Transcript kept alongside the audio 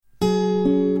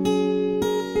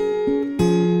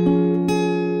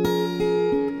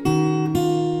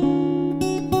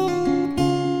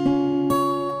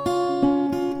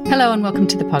Hello and welcome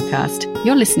to the podcast.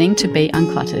 You're listening to Be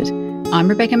Uncluttered. I'm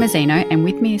Rebecca Mazzino and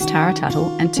with me is Tara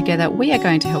Tuttle, and together we are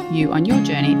going to help you on your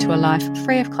journey to a life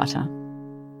free of clutter.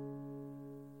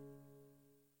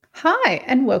 Hi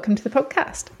and welcome to the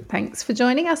podcast. Thanks for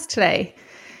joining us today.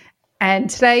 And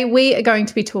today we are going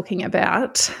to be talking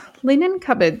about linen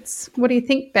cupboards. What do you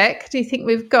think, Beck? Do you think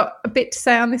we've got a bit to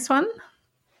say on this one?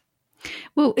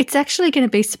 Well, it's actually going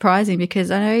to be surprising because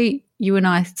I know you and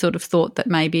I sort of thought that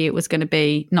maybe it was going to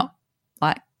be not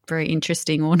like very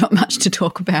interesting or not much to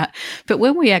talk about. But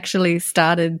when we actually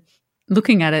started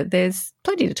looking at it, there's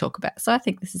plenty to talk about. So I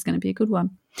think this is going to be a good one.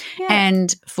 Yeah.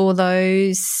 And for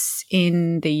those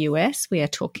in the US, we are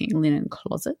talking linen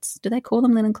closets. Do they call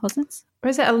them linen closets? Or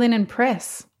is it a linen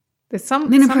press? There's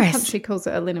some country calls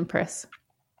it a linen press.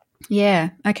 Yeah,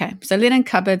 okay. So linen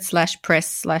cupboard /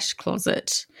 press /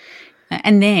 closet.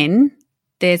 And then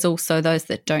there's also those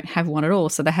that don't have one at all.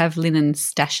 So they have linen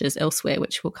stashes elsewhere,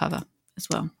 which we'll cover as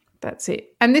well. That's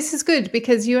it. And this is good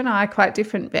because you and I are quite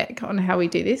different, Beck, on how we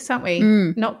do this, aren't we?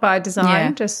 Not by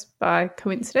design, just by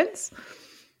coincidence.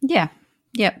 Yeah.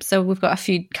 Yep. So we've got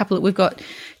we've got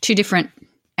two different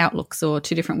outlooks or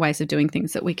two different ways of doing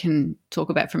things that we can talk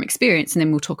about from experience, and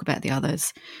then we'll talk about the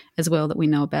others as well that we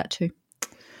know about too.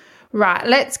 Right.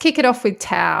 Let's kick it off with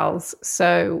towels.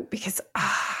 So because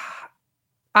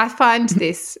I find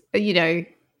this,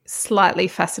 slightly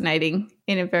fascinating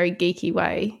in a very geeky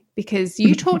way because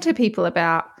you talk to people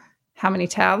about how many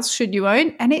towels should you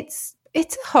own, and it's a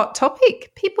hot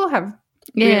topic. People have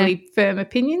really firm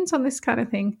opinions on this kind of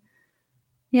thing.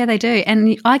 Yeah, they do.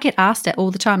 And I get asked that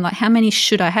all the time, like, how many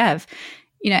should I have?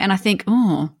 And I think,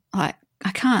 I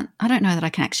don't know that I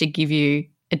can actually give you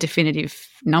a definitive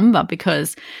number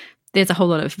because there's a whole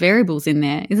lot of variables in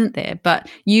there, isn't there? But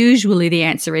usually the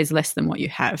answer is less than what you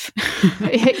have.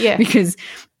 Yeah. Because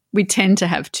we tend to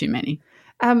have too many.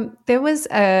 There was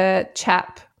a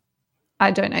chap,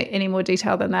 I don't know any more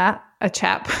detail than that, a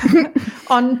chap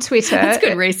on Twitter. That's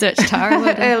good research,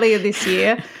 Tara. Earlier this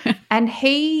year. And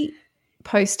he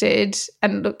posted,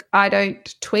 and look, I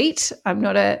don't tweet. I'm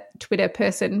not a Twitter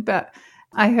person, but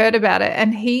I heard about it.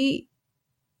 And he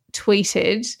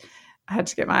tweeted, I had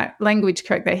to get my language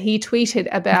correct there. He tweeted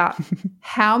about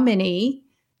how many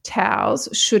towels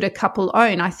should a couple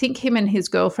own. I think him and his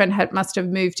girlfriend must have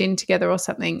moved in together or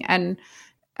something and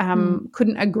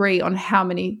couldn't agree on how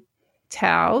many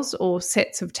towels or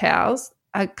sets of towels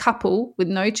a couple with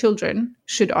no children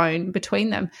should own between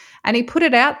them. And he put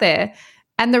it out there.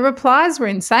 And the replies were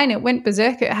insane. It went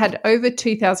berserk. It had over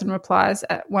 2,000 replies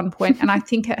at one point, and I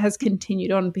think it has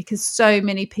continued on because so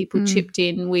many people chipped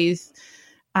in with,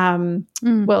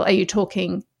 well, are you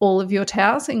talking all of your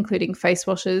towels, including face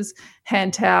washers,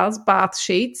 hand towels, bath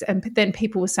sheets? And then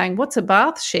people were saying, what's a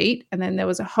bath sheet? And then there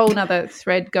was a whole other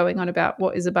thread going on about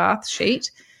what is a bath sheet.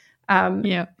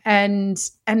 And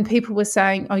people were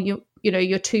saying,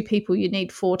 you're two people, you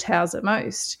need 4 towels at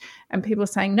most. And people were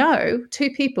saying, no, 2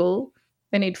 people,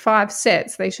 they need 5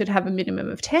 sets. They should have a minimum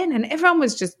of 10. And everyone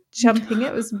was just jumping.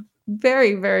 It was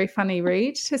very, very funny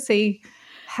read to see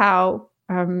how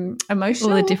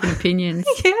emotional. All the different opinions.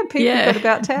 People got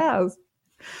about towels.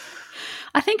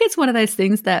 I think it's one of those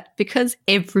things that because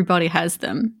everybody has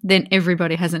them, then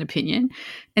everybody has an opinion.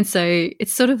 And so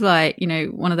it's sort of like,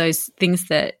 one of those things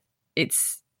that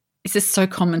it's just so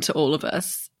common to all of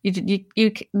us.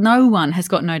 No one has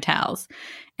got no towels.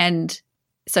 And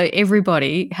so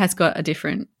everybody has got a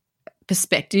different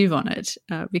perspective on it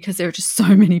because there are just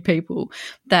so many people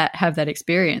that have that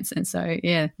experience. And so,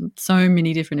 so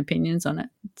many different opinions on it.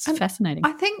 It's fascinating.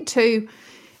 I think too,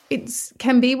 it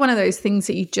can be one of those things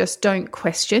that you just don't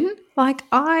question. Like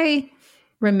I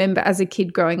remember as a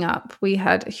kid growing up, we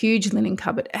had a huge linen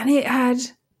cupboard and it had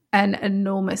an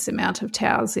enormous amount of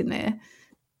towels in there.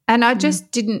 And I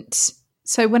just didn't.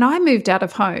 So when I moved out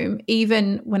of home,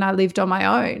 even when I lived on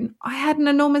my own, I had an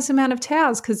enormous amount of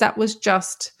towels because that was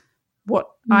just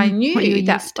what I knew.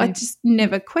 I just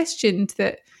never questioned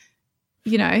that,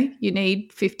 you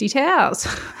need 50 towels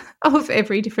of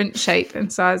every different shape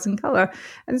and size and colour.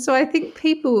 And so I think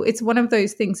it's one of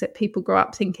those things that people grow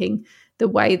up thinking the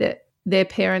way that their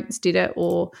parents did it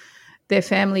or their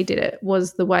family did it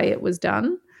was the way it was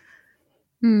done.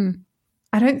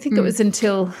 I don't think it was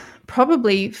until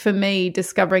probably for me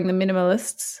discovering the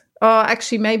minimalists,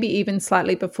 actually maybe even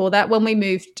slightly before that, when we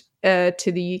moved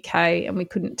to the UK and we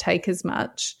couldn't take as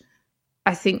much,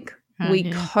 I think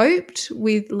we coped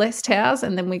with less towels,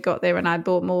 and then we got there and I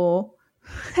bought more.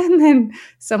 And then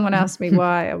someone asked me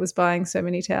why I was buying so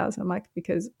many towels. I'm like,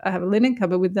 because I have a linen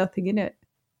cupboard with nothing in it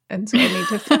and so I need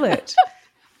to fill it.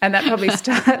 And that probably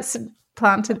starts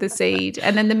planted the seed.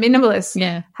 And then the minimalists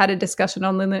Yeah. had a discussion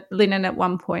on linen at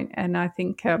one point, and I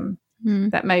think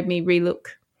that made me relook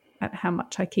at how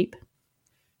much I keep.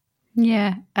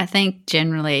 Yeah, I think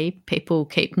generally people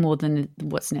keep more than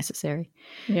what's necessary.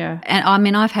 Yeah. And I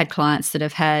mean, I've had clients that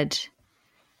have had,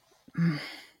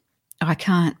 I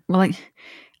can't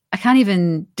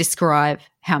even describe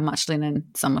how much linen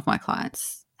some of my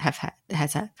clients have had.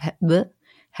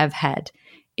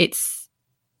 It's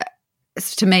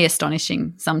to me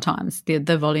astonishing sometimes,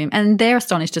 the volume, and they're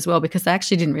astonished as well because they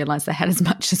actually didn't realize they had as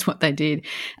much as what they did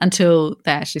until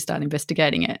they actually start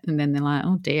investigating it, and then they're like,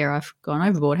 oh dear, I've gone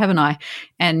overboard, haven't I?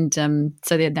 And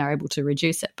so they're able to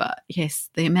reduce it. But yes,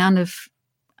 the amount of,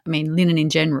 I mean, linen in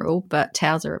general, but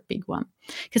towels are a big one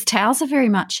because towels are very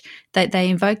much they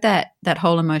invoke that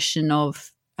whole emotion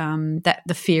of that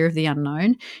the fear of the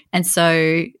unknown, and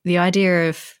so the idea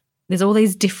of there's all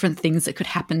these different things that could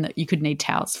happen that you could need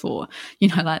towels for. You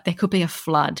know, like there could be a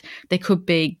flood, there could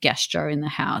be gastro in the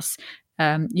house,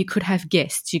 you could have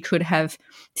guests, you could have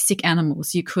sick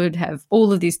animals, you could have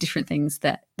all of these different things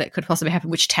that could possibly happen,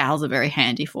 which towels are very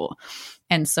handy for.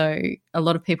 And so a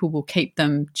lot of people will keep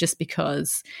them just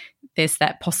because there's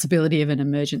that possibility of an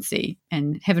emergency,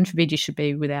 and heaven forbid you should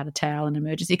be without a towel in an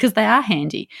emergency because they are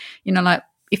handy. You know, like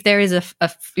if there is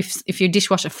if your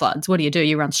dishwasher floods, what do?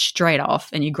 You run straight off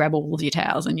and you grab all of your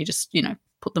towels and you just, you know,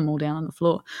 put them all down on the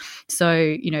floor. So,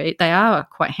 you know, they are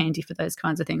quite handy for those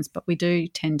kinds of things, but we do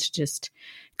tend to just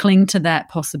cling to that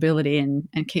possibility and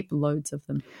keep loads of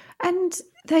them. And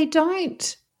I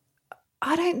don't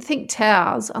think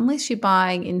towels, unless you're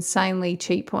buying insanely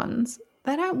cheap ones,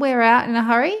 they don't wear out in a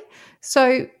hurry.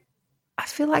 So I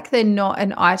feel like they're not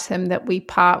an item that we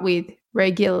part with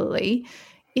regularly.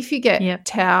 If you get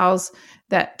towels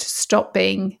that stop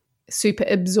being super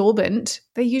absorbent,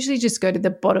 they usually just go to the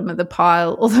bottom of the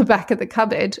pile or the back of the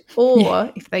cupboard,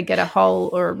 or if they get a hole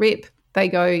or a rip, they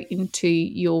go into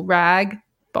your rag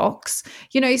box.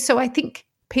 You know, so I think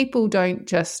people don't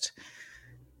just,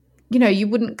 you know, you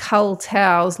wouldn't cull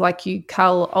towels like you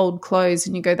cull old clothes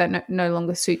and you go, that no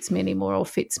longer suits me anymore or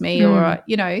fits me or,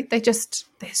 you know, they're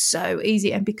so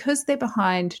easy. And because they're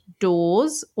behind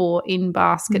doors or in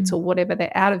baskets or whatever,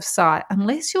 they're out of sight.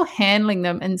 Unless you're handling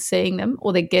them and seeing them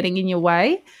or they're getting in your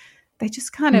way, they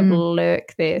just kind of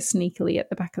lurk there sneakily at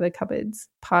the back of the cupboards,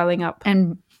 piling up.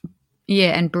 And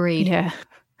breed. Yeah.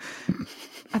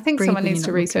 I think someone needs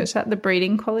to research that, the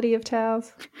breeding quality of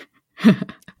towels.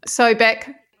 So,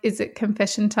 Beck, is it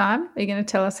confession time? Are you going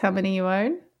to tell us how many you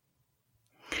own?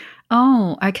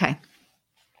 Oh, okay.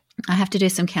 I have to do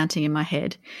some counting in my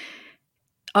head.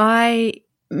 Mick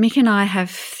and I have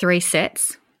 3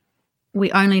 sets.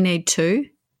 We only need 2,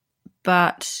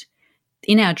 but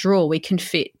in our drawer we can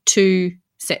fit 2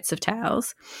 sets of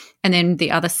towels, and then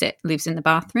the other set lives in the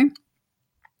bathroom.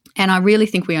 And I really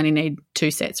think we only need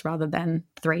 2 sets rather than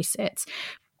 3 sets.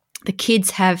 The kids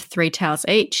have 3 towels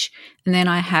each, and then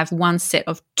I have 1 set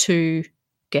of 2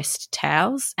 guest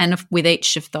towels. And with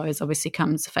each of those obviously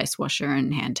comes a face washer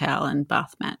and hand towel and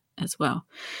bath mat as well.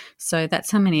 So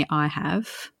that's how many I have.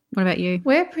 What about you?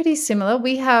 We're pretty similar.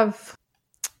 We have,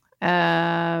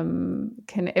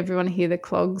 can everyone hear the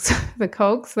clogs? The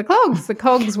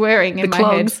cogs whirring in my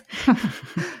head.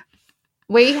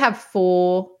 We have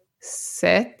 4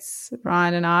 sets,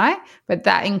 Ryan and I, but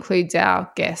that includes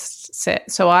our guest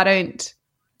set. So I don't.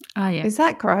 Oh yeah. Is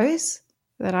that gross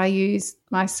that I use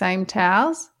my same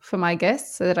towels for my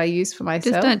guests that I use for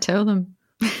myself? Just don't tell them.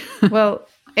 Well,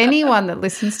 anyone that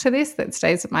listens to this that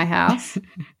stays at my house,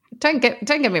 don't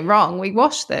get me wrong, we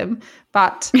wash them,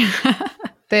 but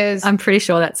I'm pretty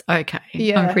sure that's okay.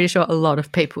 Yeah. I'm pretty sure a lot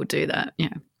of people do that.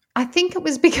 Yeah. I think it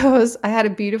was because I had a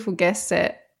beautiful guest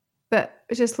set that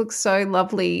just looks so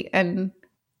lovely and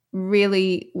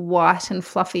really white and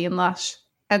fluffy and lush.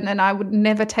 And then I would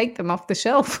never take them off the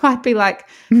shelf. I'd be like,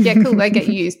 yeah, cool, they get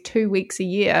used 2 weeks a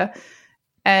year.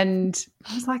 And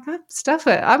I was like, oh, stuff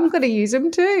it. I'm going to use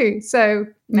them too. So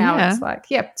now it's like,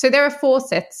 yeah. So there are 4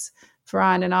 sets for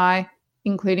Ryan and I,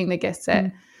 including the guest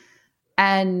set.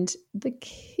 And the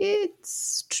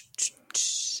kids,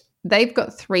 they've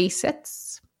got 3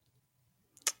 sets.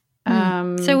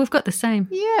 So we've got the same.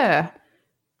 Yeah.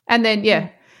 And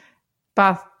then,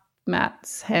 bath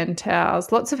mats, hand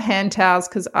towels, lots of hand towels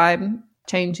because I'm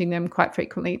changing them quite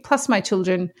frequently. Plus my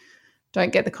children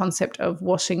don't get the concept of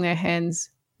washing their hands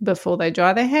before they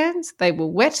dry their hands. They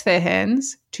will wet their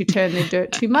hands to turn the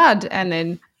dirt to mud and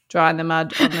then dry the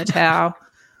mud on the towel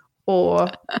or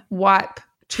wipe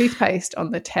toothpaste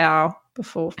on the towel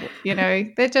before, you know,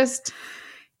 they're just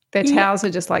their towels are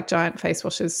just like giant face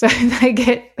washers, so they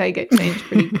get changed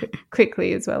pretty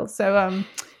quickly as well. So I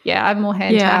have more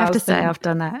hand towels. I have to say I've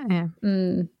done that. Yeah.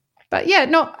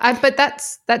 But but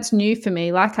that's new for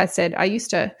me. Like I said, I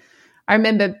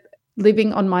remember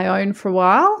living on my own for a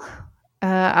while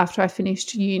after I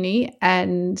finished uni,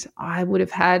 and I would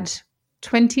have had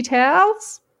 20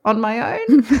 towels on my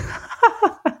own.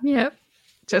 Yep.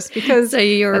 Just because. So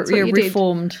you're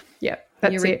reformed. Yeah,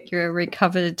 that's it. You're a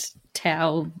recovered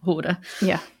towel hoarder.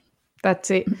 Yeah,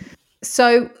 that's it.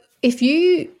 So if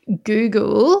you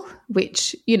Google,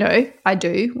 which, I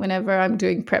do whenever I'm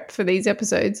doing prep for these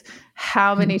episodes,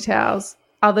 how many towels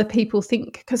other people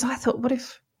think, because I thought, what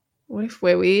if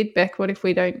we're weird, Beck? What if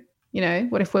we don't,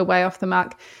 what if we're way off the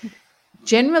mark?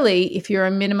 Generally, if you're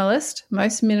a minimalist,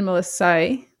 most minimalists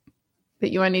say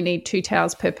that you only need 2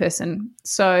 towels per person.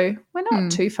 So we're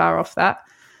not too far off that.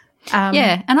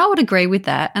 Yeah, and I would agree with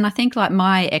that. And I think like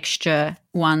my extra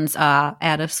ones are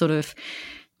out of sort of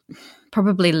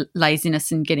probably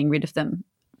laziness in getting rid of them,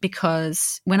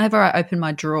 because whenever I open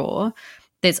my drawer,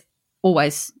 there's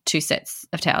always 2 sets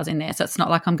of towels in there. So it's not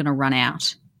like I'm going to run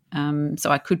out. So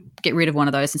I could get rid of one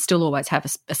of those and still always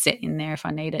have a set in there if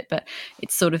I need it. But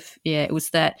it's sort of, it was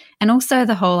that. And also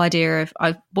the whole idea of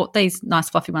I bought these nice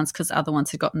fluffy ones because other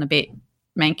ones had gotten a bit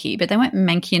manky, but they weren't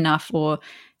manky enough, or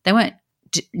they weren't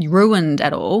ruined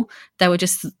at all. They were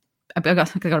just, I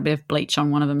got a bit of bleach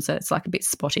on one of them, so it's like a bit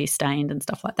spotty, stained and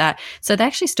stuff like that. So they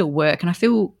actually still work, and I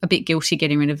feel a bit guilty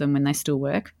getting rid of them when they still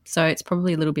work. So it's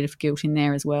probably a little bit of guilt in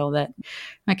there as well that,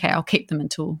 okay, I'll keep them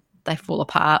until they fall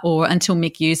apart, or until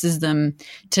Mick uses them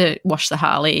to wash the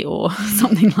Harley or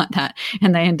something like that,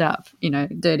 and they end up,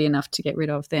 dirty enough to get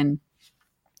rid of, then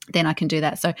I can do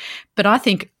that. So, but I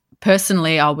think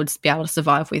personally I would be able to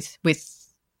survive with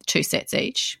 2 sets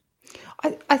each.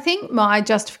 I think my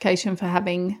justification for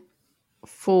having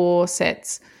 4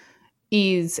 sets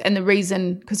is, and the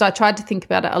reason, because I tried to think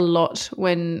about it a lot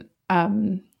when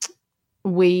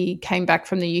we came back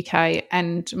from the UK,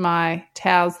 and my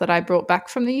towels that I brought back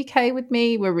from the UK with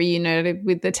me were reunited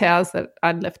with the towels that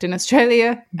I'd left in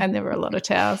Australia, and there were a lot of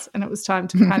towels, and it was time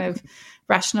to kind of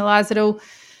rationalise it all.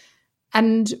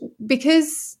 And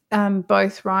because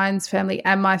both Ryan's family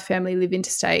and my family live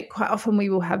interstate, quite often we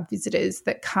will have visitors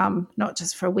that come not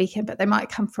just for a weekend, but they might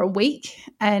come for a week.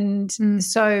 And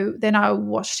so then I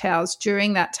wash towels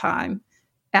during that time,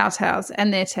 our towels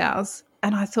and their towels.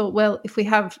 And I thought, well, if we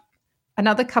have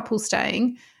another couple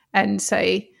staying and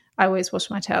say I always wash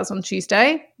my towels on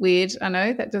Tuesday, weird, I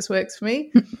know, that just works for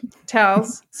me.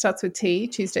 Towels starts with T,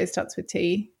 Tuesday starts with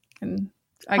T, and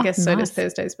I guess so does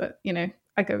Thursdays, but,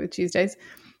 I go with Tuesdays.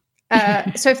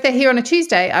 So if they're here on a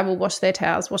Tuesday, I will wash their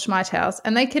towels, wash my towels,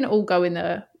 and they can all go in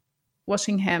the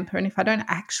washing hamper. And if I don't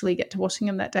actually get to washing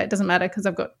them that day, it doesn't matter, because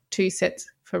I've got 2 sets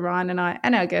for Ryan and I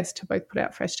and our guest to both put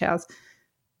out fresh towels.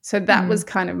 So that was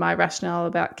kind of my rationale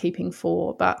about keeping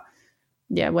 4. But,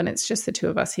 yeah, when it's just the 2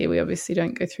 of us here, we obviously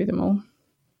don't go through them all.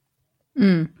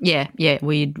 Yeah,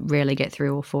 we'd rarely get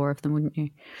through all 4 of them, wouldn't you?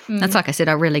 That's like I said,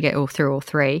 I rarely get through all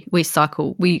 3. We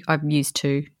cycle. I've used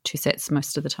two sets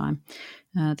most of the time.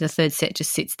 The 3rd set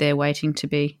just sits there waiting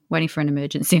for an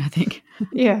emergency, I think.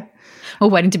 Yeah, or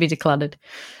waiting to be decluttered.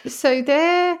 So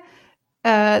they're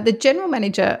the general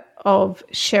manager of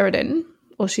Sheridan,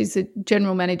 or she's the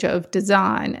general manager of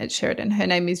design at Sheridan. Her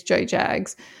name is Jo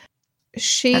Jaggs.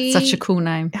 That's such a cool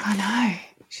name. I know.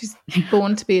 She's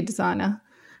born to be a designer.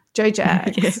 Jo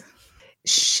Jaggs. Yeah.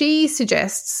 She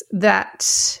suggests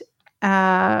that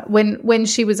when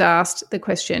she was asked the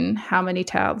question, how many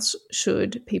towels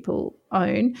should people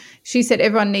own, she said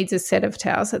everyone needs a set of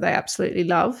towels that they absolutely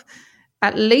love,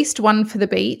 at least 1 for the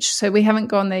beach. So we haven't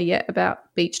gone there yet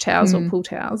about beach towels or pool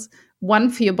towels. 1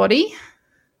 for your body,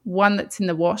 1 that's in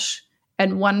the wash,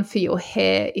 and 1 for your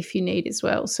hair if you need as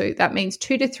well. So that means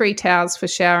 2 to 3 towels for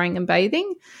showering and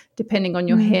bathing, depending on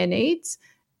your hair needs,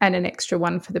 and an extra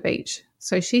 1 for the beach.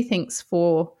 So she thinks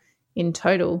 4 in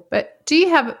total. But do you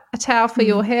have a towel for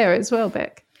your hair as well,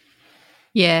 Beck?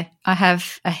 Yeah, I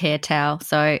have a hair towel.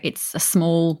 So it's a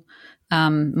small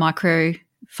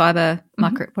microfiber,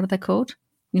 what are they called?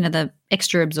 The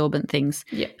extra absorbent things.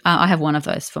 Yeah. I have one of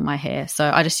those for my hair.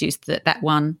 So I just use that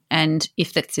one. And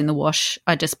if that's in the wash,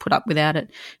 I just put up without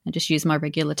it and just use my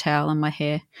regular towel on my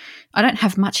hair. I don't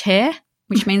have much hair,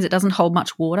 which means it doesn't hold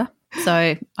much water.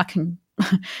 So I can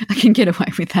get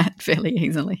away with that fairly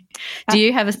easily. Do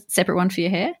you have a separate one for your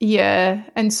hair? Yeah,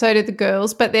 and so do the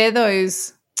girls, but they're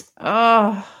those,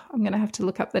 I'm going to have to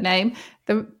look up the name,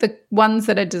 the ones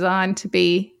that are designed to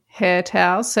be hair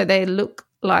towels, so they look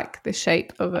like the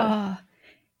shape of a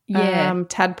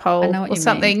tadpole or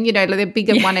something, you know, like they're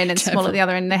bigger at one end and smaller at the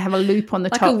other end, and they have a loop on the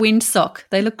top. Like a windsock.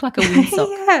 They look like a windsock.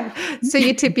 Yeah. So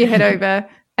you tip your head over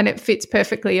and it fits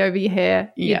perfectly over your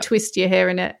hair. You twist your hair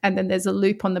in it, and then there's a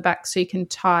loop on the back so you can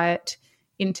tie it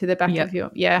into the back of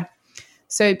your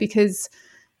So because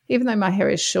even though my hair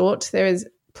is short, there is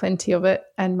plenty of it,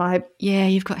 and my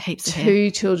you've got heaps of hair.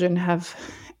 2 children have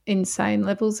insane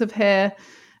levels of hair.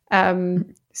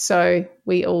 So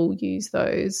we all use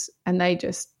those, and they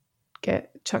just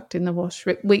get chucked in the wash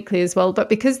weekly as well. But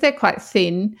because they're quite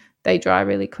thin, they dry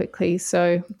really quickly.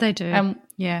 So they do.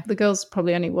 The girls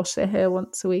probably only wash their hair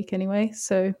once a week anyway.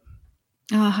 So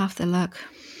half their luck.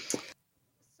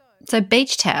 So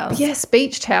beach towels. Yes,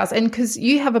 beach towels. And because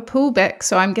you have a pool, Beck,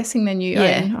 so I'm guessing then you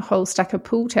own a whole stack of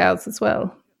pool towels as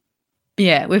well.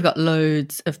 Yeah, we've got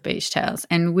loads of beach towels,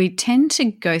 and we tend to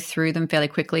go through them fairly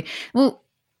quickly. Well,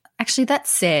 actually, that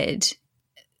said,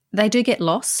 they do get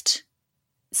lost.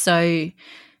 So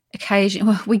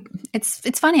occasionally,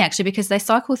 it's funny actually because they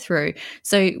cycle through.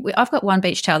 So I've got one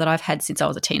beach towel that I've had since I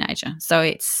was a teenager. So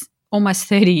it's almost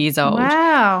 30 years old.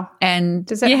 Wow. And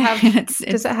does it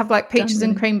have like peaches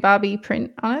and cream Barbie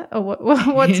print on it, or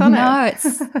what's on it? No,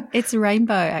 it's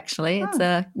rainbow actually. It's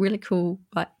a really cool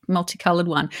like multicolored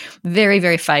one. Very,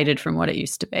 very faded from what it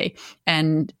used to be.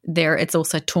 And it's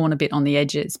also torn a bit on the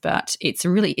edges, but it's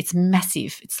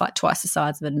massive. It's like twice the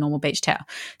size of a normal beach towel.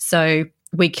 So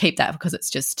we keep that because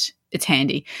it's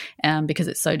handy because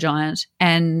it's so giant.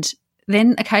 And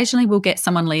then occasionally we'll get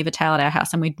someone leave a towel at our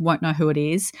house and we won't know who it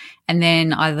is, and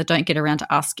then either don't get around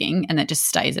to asking and it just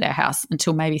stays at our house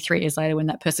until maybe 3 years later when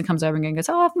that person comes over and goes,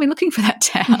 I've been looking for that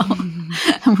towel.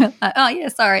 And we're like, oh, yeah,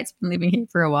 sorry, it's been living here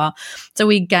for a while. So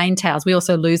we gain towels. We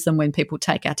also lose them when people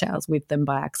take our towels with them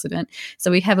by accident.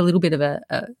 So we have a little bit of a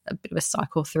bit of a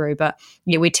cycle through. But,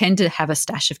 yeah, we tend to have a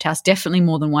stash of towels, definitely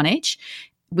more than one each.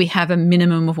 We have a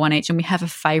minimum of one each, and we have a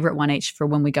favourite one each for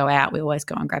when we go out. We always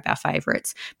go and grab our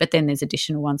favourites, but then there's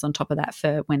additional ones on top of that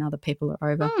for when other people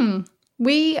are over.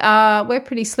 We're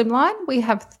pretty slimline. We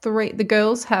have 3. The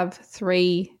girls have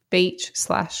 3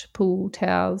 beach/pool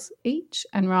towels each,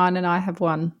 and Ryan and I have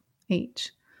 1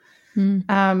 each. Well,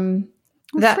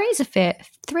 3's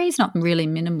Three's not really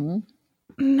minimal.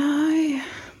 No,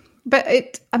 but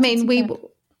it's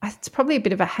probably a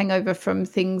bit of a hangover from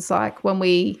things like when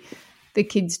the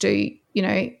kids do, you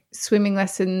know, swimming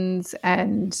lessons,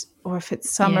 or if it's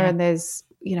summer and there's,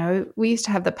 you know, we used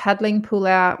to have the paddling pool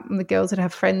out and the girls would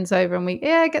have friends over and we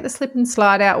get the slip and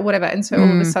slide out or whatever. And so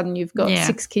all of a sudden you've got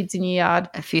 6 kids in your yard.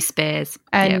 A few spares.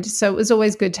 And so it was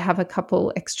always good to have a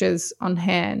couple extras on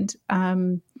hand.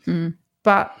 And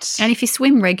if you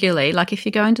swim regularly, like if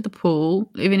you go into the pool,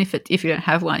 even if you don't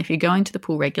have one, if you're going to the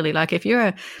pool regularly, like if you're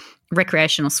a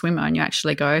recreational swimmer and you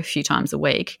actually go a few times a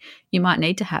week, you might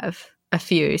need to have a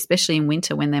few, especially in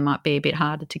winter when they might be a bit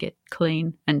harder to get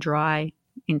clean and dry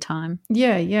in time.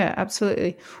 Yeah,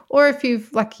 absolutely. Or if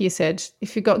you've, like you said,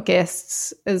 if you've got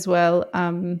guests as well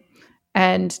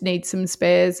and need some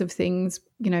spares of things,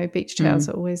 you know, beach towels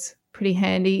are always pretty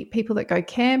handy. People that go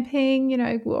camping, you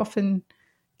know, will often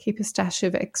keep a stash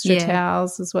of extra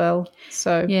towels as well.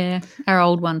 So our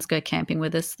old ones go camping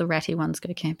with us. The ratty ones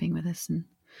go camping with us, and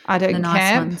I don't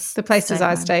camp. Nice the places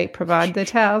I stay provide the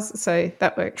towels, so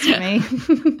that works for me.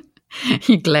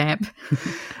 You glamp.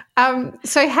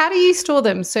 So how do you store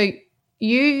them? So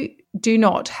you do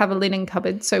not have a linen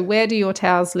cupboard. So where do your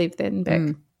towels live then,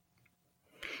 Beck?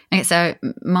 Okay, so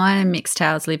my mixed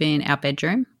towels live in our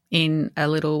bedroom in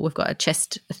we've got a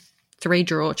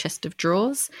 3-drawer chest of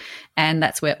drawers, and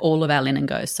that's where all of our linen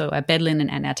goes. So our bed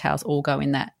linen and our towels all go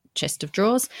in that chest of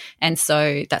drawers, and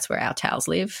so that's where our towels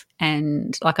live.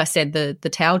 And like I said, the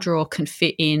towel drawer can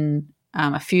fit in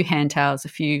a few hand towels, a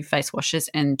few face washes,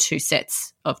 and 2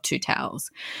 sets of 2 towels,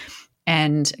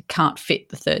 and can't fit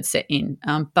the 3rd set in,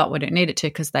 but we don't need it to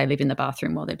because they live in the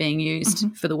bathroom while they're being used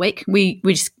for the week.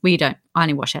 I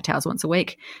only wash our towels once a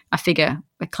week. I figure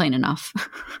we're clean enough.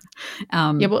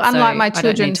 Unlike my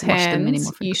children's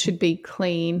hands, you should be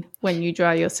clean when you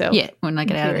dry yourself. Yeah, when I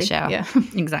get out of the shower. Yeah,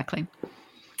 exactly.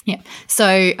 Yeah. So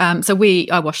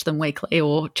I wash them weekly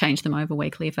or change them over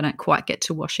weekly if I don't quite get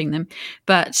to washing them.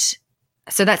 But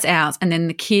so that's ours. And then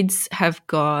the kids have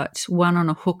got one on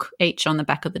a hook each on the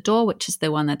back of the door, which is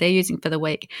the one that they're using for the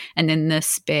week. And then the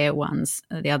spare ones,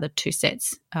 the other 2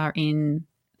 sets, are in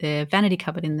their vanity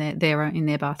cupboard in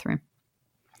their bathroom.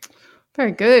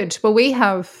 Very good. Well,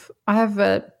 I have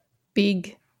a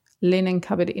big linen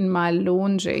cupboard in my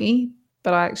laundry,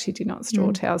 but I actually do not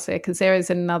store towels there because there is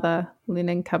another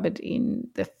linen cupboard in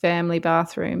the family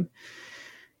bathroom.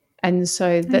 And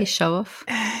so that show off.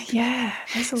 Yeah,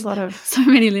 there's a lot of so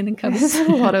many linen cupboards. There's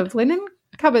a lot of linen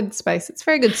cupboard space. It's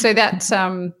very good. So that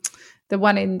the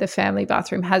one in the family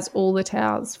bathroom has all the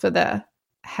towels for the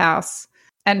house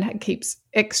and keeps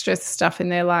extra stuff in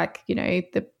there, like, you know,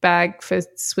 the bag for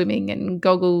swimming and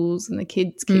goggles, and the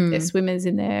kids keep their swimmers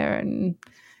in there and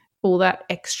all that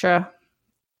extra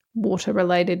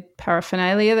water-related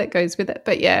paraphernalia that goes with it.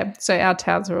 But, yeah, so our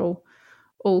towels are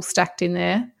all stacked in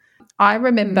there. I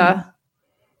remember,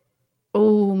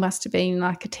 must have been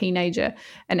like a teenager,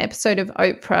 an episode of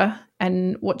Oprah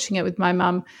and watching it with my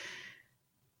mum.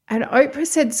 And Oprah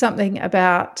said something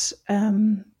about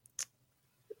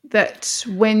that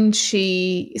when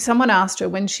someone asked her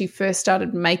when she first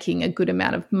started making a good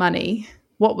amount of money,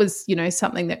 what was, you know,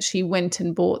 something that she went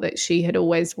and bought that she had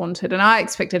always wanted. And I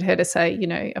expected her to say, you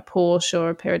know, a Porsche or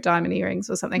a pair of diamond earrings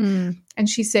or something. And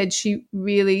she said she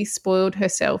really spoiled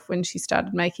herself when she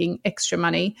started making extra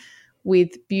money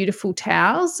with beautiful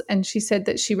towels. And she said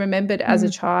that she remembered as a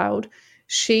child,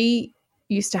 she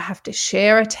used to have to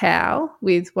share a towel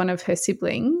with one of her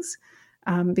siblings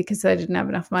because they didn't have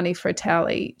enough money for a towel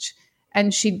each.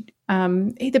 And she'd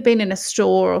either been in a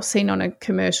store or seen on a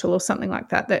commercial or something like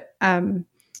that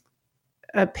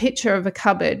a picture of a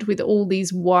cupboard with all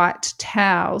these white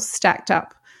towels stacked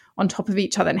up on top of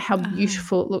each other, and how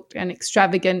beautiful it looked and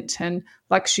extravagant and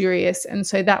luxurious. And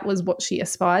so that was what she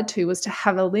aspired to, was to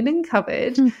have a linen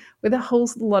cupboard with a whole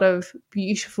lot of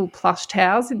beautiful plush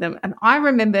towels in them. And I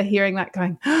remember hearing that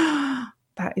going,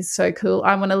 that is so cool.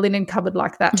 I want a linen cupboard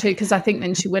like that too, because I think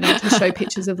then she went on to show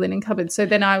pictures of linen cupboards. So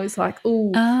then I was like,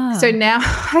 So now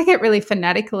I get really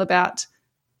fanatical about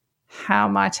how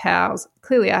my towels,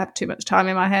 clearly I have too much time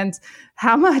in my hands,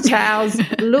 how my towels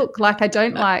look. Like,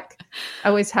 I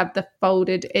always have the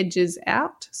folded edges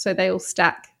out so they all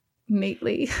stack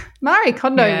neatly. Marie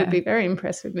Kondo would be very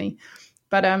impressed with me.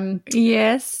 But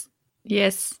yes.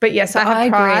 But yes, I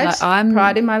have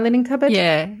pride in my linen cupboard.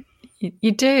 Yeah.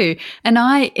 You do. And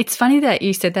it's funny that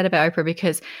you said that about Oprah,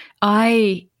 because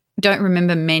I don't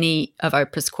remember many of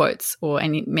Oprah's quotes or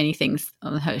many things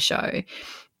on her show.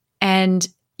 And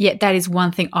yet that is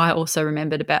one thing I also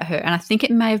remembered about her. And I think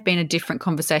it may have been a different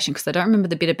conversation, because I don't remember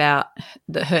the bit about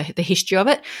the history of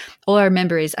it. All I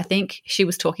remember is I think she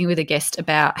was talking with a guest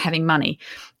about having money,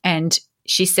 and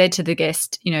she said to the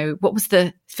guest, you know, what was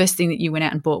the first thing that you went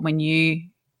out and bought when you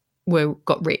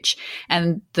got rich?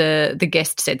 And the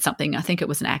guest said something, I think it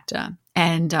was an actor,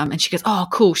 and she goes, oh,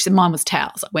 cool. She said, mine was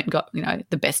towels. I went and got, you know,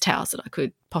 the best towels that I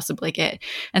could possibly get.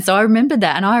 And so I remembered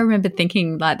that, and I remember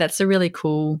thinking, like, that's a really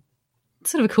cool,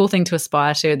 sort of a cool thing to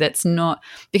aspire to. That's not,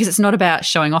 because it's not about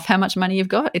showing off how much money you've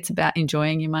got, it's about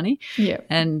enjoying your money. Yeah.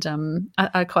 And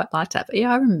I quite like that. But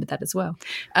yeah, I remember that as well.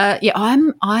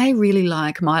 I really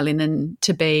like my linen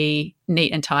to be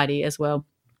neat and tidy as well.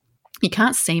 You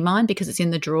can't see mine because it's in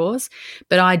the drawers,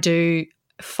 but I do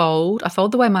fold. I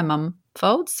fold the way my mum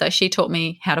folds. So she taught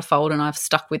me how to fold, and I've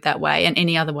stuck with that way, and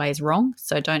any other way is wrong.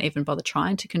 So don't even bother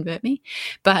trying to convert me.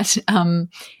 But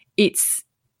it's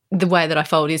the way that I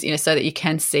fold is, you know, so that you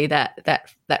can see that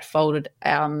folded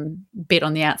bit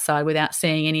on the outside without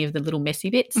seeing any of the little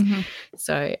messy bits.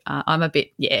 So I'm a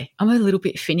little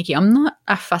bit finicky. I'm not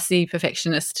a fussy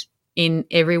perfectionist in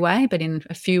every way, but in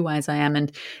a few ways I am.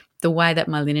 And the way that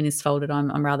my linen is folded,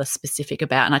 I'm rather specific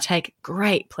about, and I take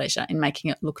great pleasure in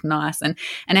making it look nice. And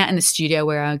out in the studio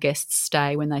where our guests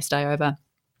stay when they stay over,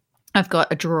 I've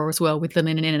got a drawer as well with the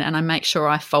linen in it, and I make sure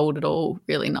I fold it all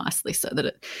really nicely so that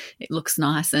it looks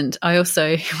nice. And I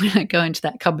also, when I go into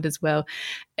that cupboard as well,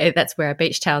 that's where our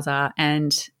beach towels are,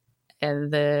 and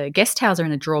the guest towels are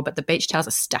in a drawer, but the beach towels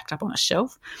are stacked up on a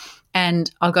shelf.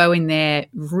 And I'll go in there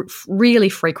really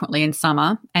frequently in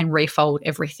summer and refold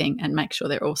everything and make sure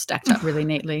they're all stacked up really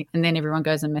neatly. And then everyone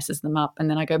goes and messes them up, and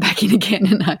then I go back in again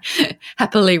and I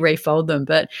happily refold them.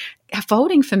 But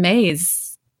folding for me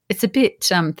it's a bit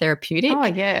therapeutic. Oh,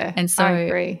 yeah. And so, I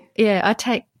agree. Yeah, I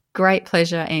take great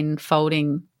pleasure in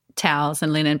folding towels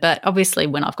and linen, but obviously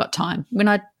when I've got time.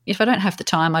 If I don't have the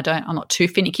time, I'm not too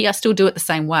finicky. I still do it the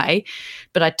same way,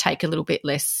 but I take a little bit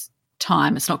less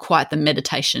time. It's not quite the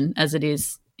meditation as it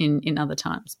is in other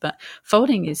times. But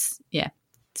folding is,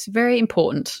 it's very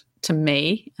important to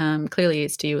me. Clearly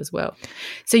it's to you as well.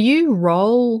 So do you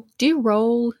roll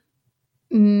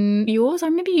yours? I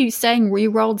remember you saying you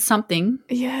rolled something.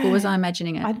 Yeah. Or was I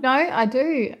imagining it? I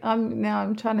do. Now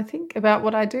I'm trying to think about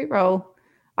what I do roll.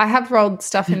 I have rolled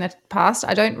stuff in the past.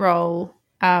 I don't roll.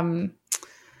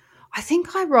 I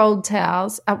think I rolled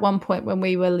towels at one point when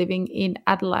we were living in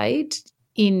Adelaide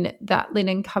in that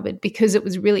linen cupboard because it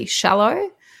was really shallow.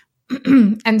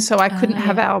 And so I couldn't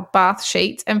have our bath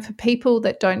sheets. And for people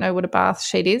that don't know what a bath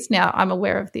sheet is, now I'm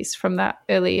aware of this from that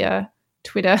earlier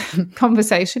Twitter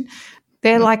conversation.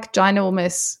 They're like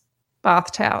ginormous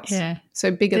bath towels. Yeah.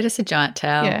 So bigger. They're just a giant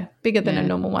towel. Yeah, bigger than a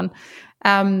normal one.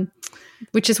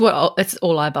 Which is it's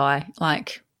all I buy,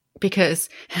 like, because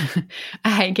I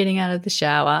hate getting out of the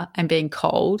shower and being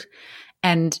cold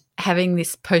and having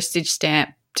this postage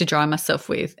stamp to dry myself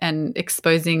with and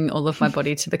exposing all of my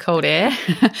body to the cold air.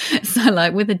 So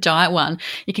like with a giant one,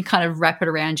 you can kind of wrap it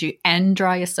around you and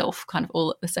dry yourself kind of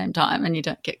all at the same time and you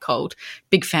don't get cold.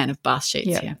 Big fan of bath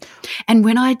sheets here. And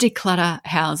when I declutter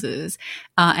houses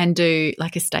and do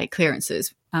like estate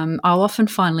clearances, I'll often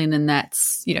find linen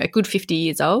that's, a good 50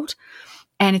 years old.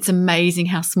 And it's amazing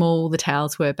how small the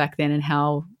towels were back then and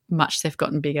how much they've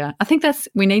gotten bigger. I think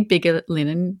we need bigger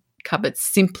linen cupboards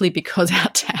simply because our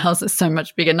towels are so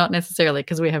much bigger, not necessarily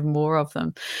because we have more of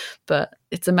them, but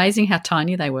it's amazing how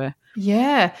tiny they were.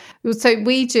 Yeah. So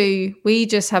we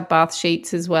just have bath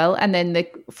sheets as well, and then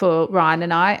for Ryan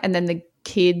and I, and then the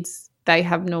kids, they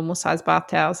have normal size bath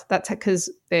towels. That's because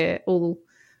they're all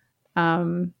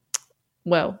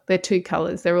they're two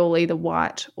colours. They're all either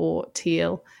white or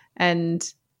teal,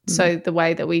 and so the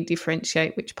way that we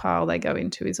differentiate which pile they go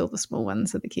into is all the small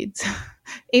ones are the kids,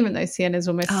 even though Sienna's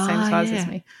almost the same size as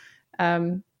me.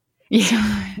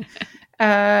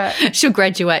 She'll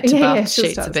graduate to bath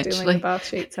sheets eventually. Bath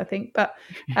sheets, I think. But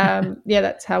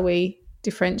that's how we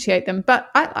differentiate them.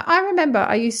 But I remember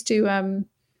I used to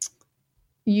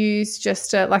use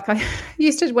just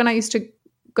when I used to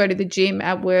go to the gym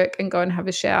at work and go and have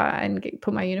a shower and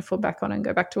put my uniform back on and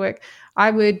go back to work.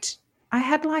 I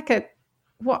had like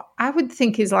what I would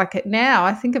think is like it now.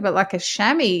 I think of it like a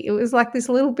chamois. It was like this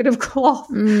little bit of cloth,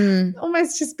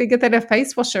 almost just bigger than a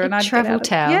face washer. And I'd travel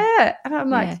towel. Yeah. And I'm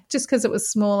like, just because it was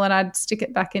small, and I'd stick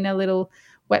it back in a little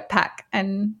wet pack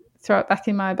and throw it back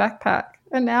in my backpack.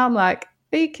 And now I'm like,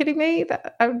 are you kidding me?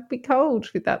 That I would be cold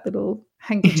with that little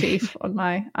handkerchief on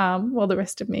my arm while the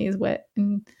rest of me is wet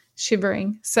and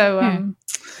shivering. So,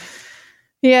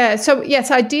 So,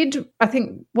 yes, I did. I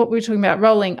think what we were talking about,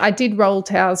 rolling, I did roll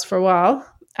towels for a while,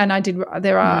 and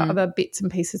there are other bits and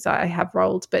pieces that I have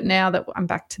rolled, but now that I'm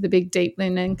back to the big deep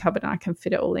linen cupboard and I can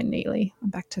fit it all in neatly, I'm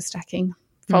back to stacking,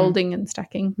 folding and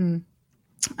stacking.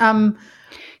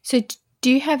 So do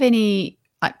you have any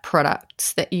like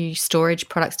storage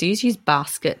products? Do you use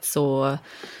baskets or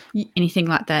anything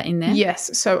like that in there?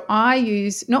 Yes. So I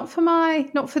use, not for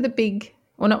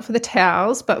the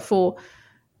towels, but for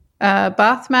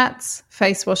bath mats,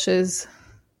 face washers,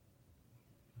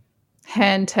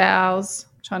 hand towels.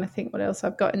 I'm trying to think what else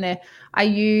I've got in there. I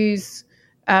use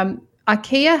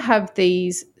IKEA have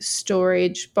these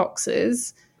storage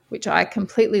boxes, which I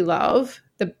completely love.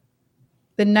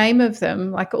 The name of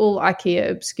them, like all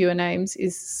IKEA obscure names,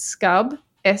 is Skubb,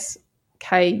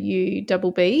 SKUBB,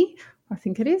 I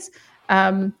think it is.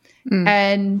 And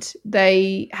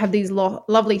they have these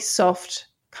lovely soft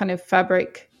kind of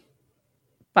fabric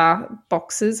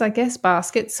boxes, I guess,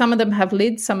 baskets. Some of them have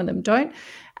lids, some of them don't.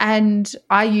 And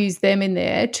I use them in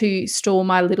there to store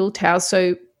my little towels.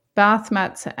 So bath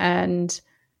mats and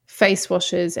face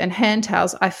washers and hand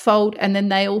towels I fold, and then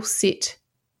they all sit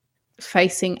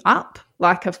facing up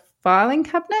like a filing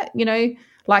cabinet,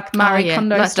 like Marie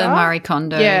Kondo like style. The Marie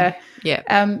Kondo. Yeah.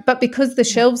 But because the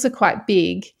shelves are quite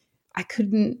big, I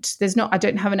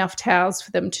don't have enough towels for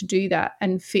them to do that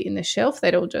and fit in the shelf.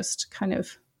 They'd all just kind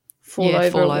of fall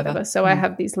over or whatever. So I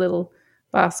have these little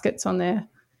baskets on there.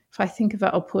 If I think of it,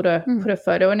 I'll put a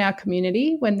photo in our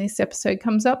community when this episode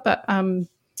comes up. But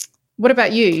what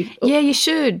about you? Yeah, you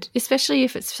should, especially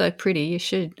if it's so pretty. You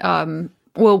should.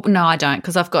 Well, no, I don't,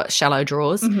 because I've got shallow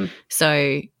drawers, so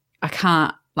I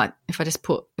can't. Like, if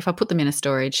I put them in a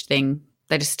storage thing,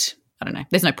 they just, I don't know.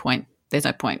 There's no point.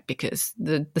 Because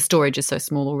the storage is so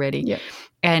small already. Yeah.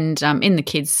 And in the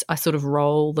kids, I sort of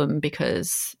roll them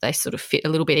because they sort of fit a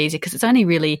little bit easier, because it's only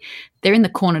really, they're in the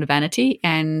corner of the vanity,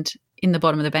 and in the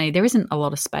bottom of the vanity there isn't a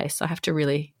lot of space. So I have to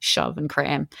really shove and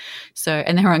cram. So,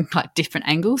 and they're on like different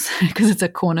angles because it's a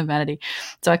corner vanity.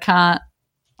 So I can't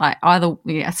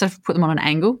I sort of put them on an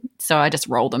angle. So I just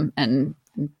roll them and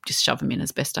just shove them in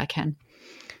as best I can.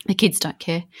 The kids don't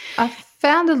care. I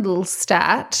found a little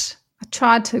stat. I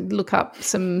tried to look up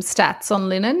some stats on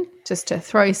linen just to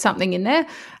throw something in there.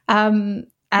 And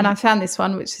I found this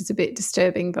one, which is a bit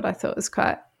disturbing, but I thought it was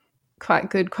quite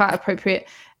good, quite appropriate.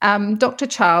 Dr.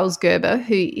 Charles Gerber,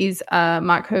 who is a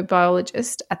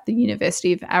microbiologist at the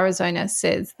University of Arizona,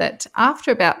 says that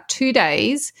after about 2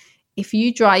 days, if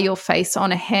you dry your face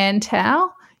on a hand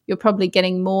towel, you're probably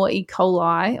getting more E.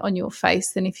 coli on your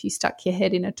face than if you stuck your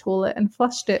head in a toilet and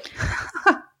flushed it.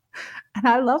 And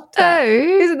I loved that. Oh.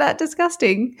 Isn't that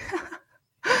disgusting?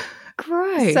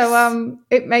 Gross. So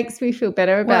it makes me feel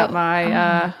better about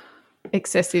my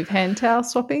excessive hand towel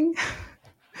swapping.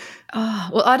 Oh,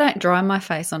 well, I don't dry my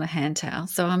face on a hand towel,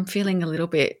 so I'm feeling a little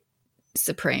bit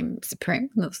supreme,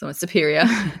 not superior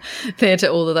compared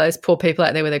to all of those poor people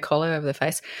out there with their collar over their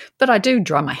face. But I do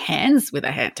dry my hands with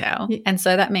a hand towel, and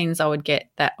so that means I would get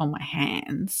that on my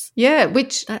hands. Yeah,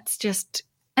 which that's just,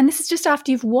 and this is just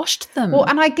after you've washed them. Well,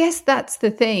 and I guess that's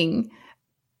the thing.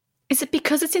 Is it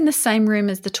because it's in the same room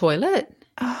as the toilet?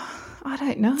 I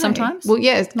don't know. Sometimes, well,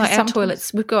 yeah, like our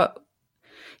toilets, we've got.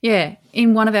 Yeah,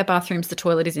 in one of our bathrooms, the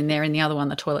toilet is in there. In the other one,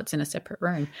 the toilet's in a separate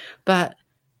room. But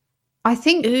I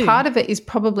think part of it is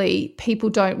probably people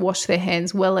don't wash their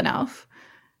hands well enough.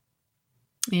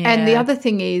 Yeah. And the other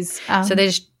thing is... so they're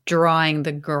just drying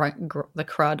the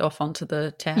crud off onto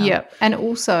the towel. Yeah, and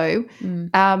also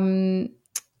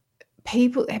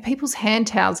people's hand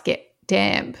towels get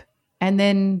damp and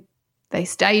then they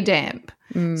stay damp.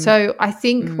 So I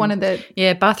think one of the...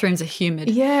 Yeah, bathrooms are humid.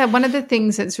 Yeah, one of the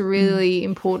things that's really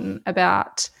important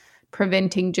about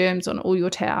preventing germs on all your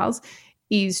towels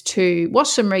is to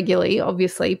wash them regularly,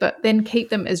 obviously, but then keep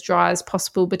them as dry as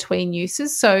possible between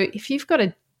uses. So if you've got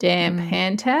a damp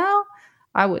hand towel,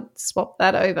 I would swap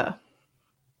that over.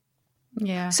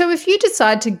 Yeah. So if you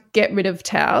decide to get rid of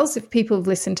towels, if people have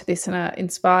listened to this and are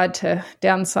inspired to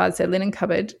downsize their linen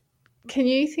cupboard, can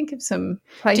you think of some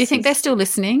places? Do you think they're still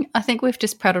listening? I think we've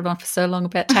just prattled on for so long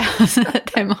about towels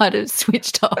that they might have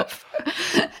switched off.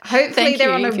 Hopefully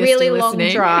they're on a really long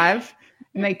drive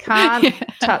and they can't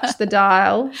touch the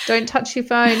dial. Don't touch your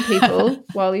phone, people,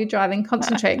 while you're driving.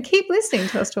 Concentrate. Keep listening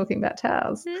to us talking about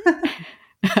towels.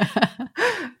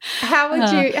 How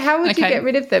would you get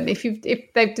rid of them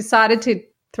if they've decided to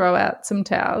throw out some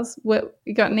towels?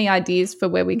 You got any ideas for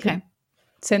where we could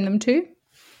send them to?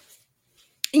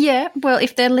 Yeah, well,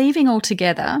 if they're leaving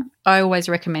altogether, I always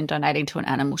recommend donating to an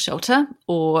animal shelter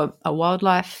or a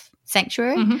wildlife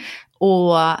sanctuary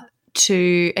or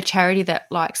to a charity that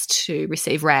likes to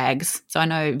receive rags. So I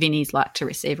know Vinnies like to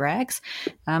receive rags.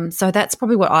 So that's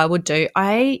probably what I would do.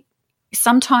 I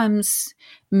sometimes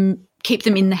keep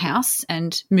them in the house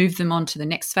and move them on to the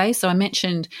next phase. So I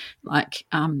mentioned like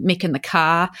Mick in the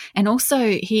car, and also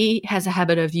he has a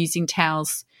habit of using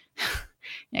towels.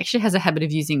 He actually has a habit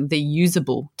of using the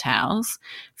usable towels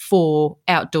for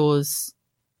outdoors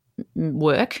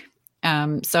work.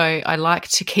 So I like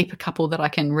to keep a couple that I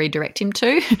can redirect him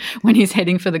to when he's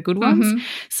heading for the good ones.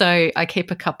 So I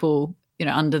keep a couple,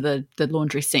 under the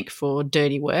laundry sink for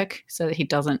dirty work so that he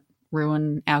doesn't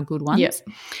ruin our good ones. Yep.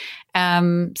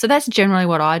 So that's generally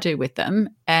what I do with them,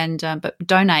 and but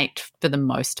donate for the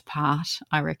most part,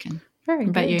 I reckon. Very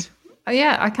good. What about you?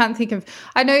 Yeah, I can't think of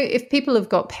 – I know if people have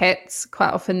got pets, quite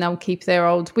often they'll keep their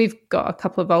old – we've got a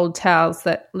couple of old towels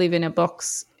that live in a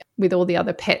box with all the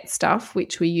other pet stuff,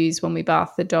 which we use when we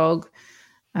bath the dog.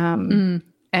 And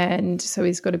so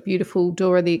he's got a beautiful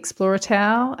Dora the Explorer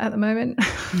towel at the moment,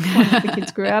 one of the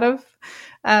kids grew out of.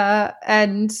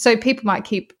 And so people might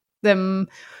keep them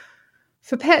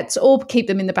for pets or keep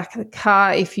them in the back of the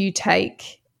car if you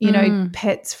take,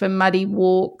 pets for muddy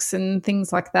walks and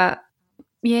things like that.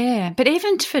 Yeah, but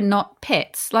even for not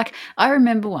pets, like I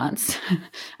remember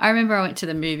I went to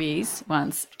the movies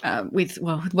once with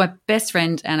my best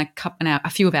friend and a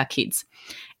few of our kids,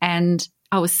 and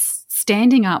I was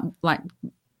standing up like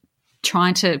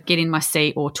trying to get in my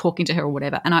seat or talking to her or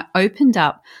whatever, and I opened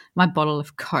up my bottle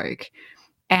of Coke,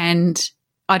 and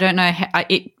I don't know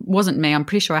it wasn't me. I'm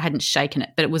pretty sure I hadn't shaken it,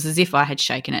 but it was as if I had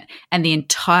shaken it, and the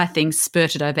entire thing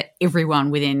spurted over everyone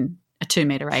within a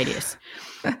 2-meter radius.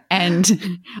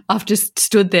 And I've just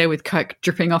stood there with Coke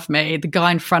dripping off me. The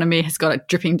guy in front of me has got it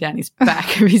dripping down his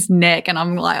back of his neck, and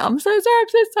I'm like, I'm so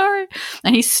sorry.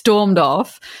 And he stormed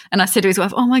off, and I said to his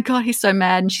wife, oh, my God, he's so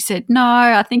mad. And she said, no,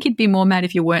 I think he'd be more mad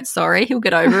if you weren't sorry. He'll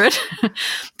get over it.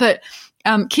 But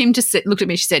Kim just looked at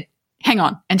me. She said, hang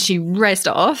on. And she raced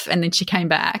off, and then she came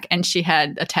back and she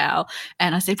had a towel.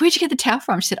 And I said, where'd you get the towel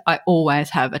from? She said, I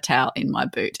always have a towel in my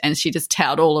boot. And she just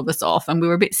toweled all of us off, and we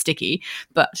were a bit sticky,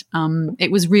 but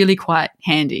it was really quite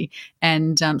handy.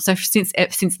 And so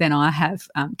since then I have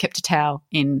kept a towel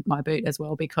in my boot as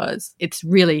well, because it's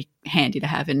really handy to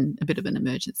have in a bit of an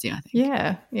emergency, I think.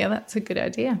 Yeah, that's a good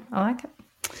idea. I like it.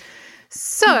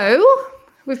 So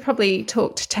we've probably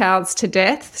talked towels to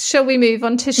death. Shall we move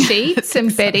on to sheets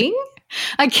and bedding?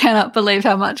 I cannot believe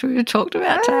how much we've talked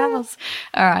about towels.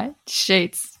 All right,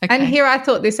 sheets. Okay. And here I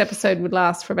thought this episode would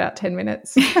last for about 10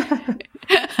 minutes.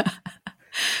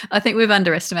 I think we've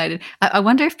underestimated. I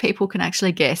wonder if people can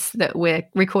actually guess that we're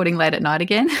recording late at night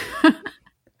again.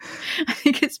 I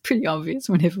think it's pretty obvious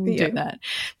whenever we do that.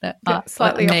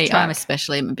 Slightly off track. I'm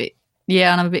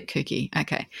a bit kooky.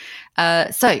 Okay.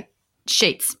 So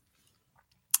sheets.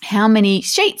 how many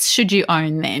sheets should you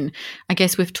own then? I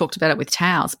guess we've talked about it with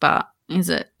towels, but is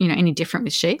it, any different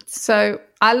with sheets? So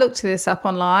I looked this up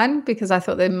online because I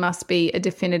thought there must be a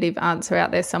definitive answer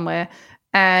out there somewhere.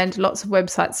 And lots of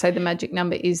websites say the magic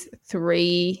number is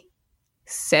 3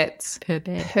 sets Per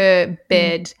bed. per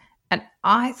bed. And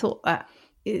I thought that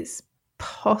is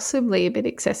possibly a bit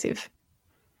excessive.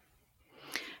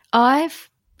 I've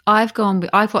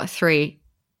got three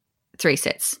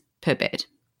sets per bed.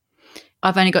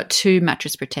 I've only got 2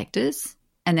 mattress protectors,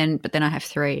 but then I have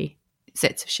 3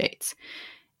 sets of sheets.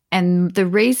 And the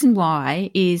reason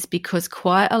why is because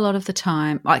quite a lot of the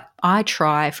time, I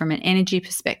try from an energy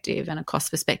perspective and a cost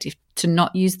perspective to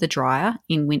not use the dryer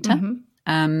in winter.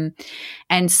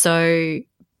 And so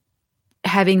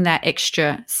having that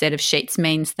extra set of sheets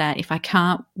means that if I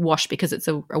can't wash because it's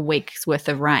a week's worth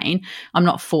of rain, I'm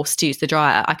not forced to use the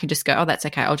dryer. I can just go, oh, that's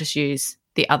okay, I'll just use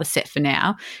the other set for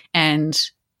now. And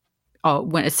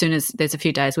as soon as there's a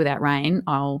few days without rain,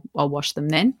 I'll wash them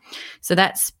then. So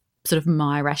that's sort of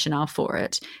my rationale for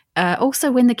it.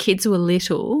 Also, when the kids were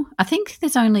little, I think the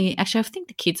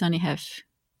kids only have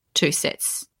 2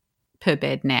 sets per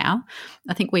bed now.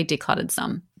 I think we decluttered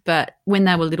some. But when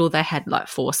they were little, they had like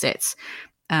 4 sets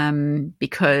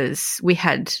because we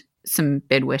had some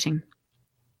bedwetting.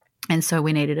 And so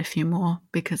we needed a few more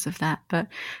because of that. But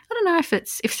I don't know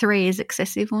if 3 is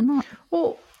excessive or not.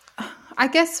 Well, I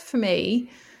guess for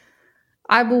me,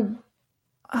 I will.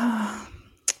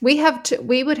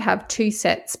 We would have 2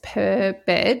 sets per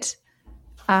bed,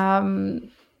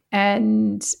 and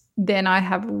then I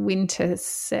have a winter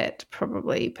set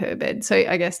probably per bed. So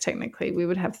I guess technically we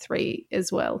would have 3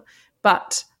 as well.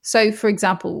 But so, for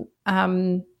example,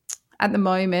 at the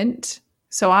moment,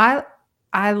 so I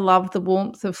love the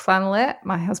warmth of flannelette.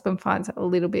 My husband finds it a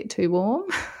little bit too warm.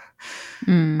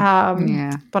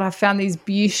 But I found these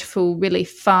beautiful, really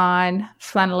fine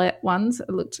flannelette ones.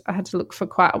 I had to look for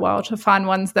quite a while to find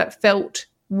ones that felt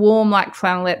warm like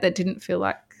flannelette that didn't feel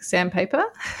like sandpaper.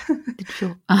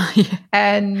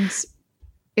 And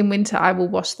in winter I will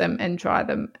wash them and dry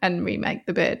them and remake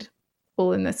the bed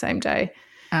all in the same day.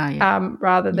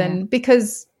 Rather than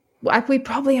because we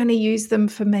probably only use them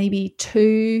for maybe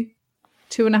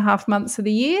 2.5 months of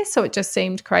the year. So it just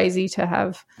seemed crazy to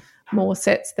have more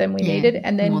sets than we needed.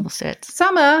 And then more sets.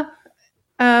 Summer,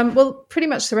 pretty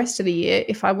much the rest of the year,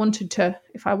 if I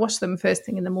wash them first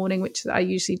thing in the morning, which I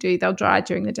usually do, they'll dry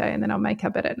during the day and then I'll make our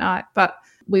bed at night. But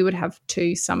we would have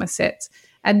 2 summer sets.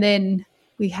 And then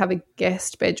we have a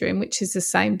guest bedroom, which is the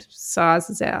same size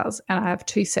as ours. And I have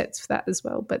 2 sets for that as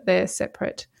well, but they're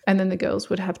separate. And then the girls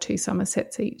would have 2 summer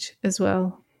sets each as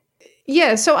well.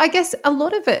 Yeah, so I guess a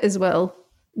lot of it as well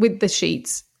with the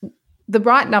sheets, the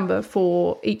right number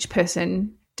for each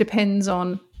person depends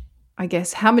on, I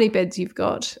guess, how many beds you've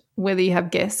got, whether you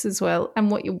have guests as well,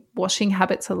 and what your washing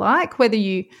habits are like, whether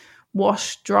you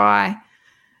wash, dry,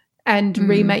 and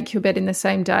remake your bed in the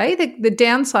same day. The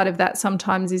downside of that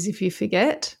sometimes is if you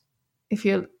forget, if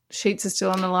your sheets are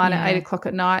still on the line at 8 o'clock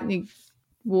at night and you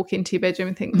walk into your bedroom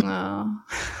and think, oh,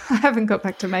 I haven't got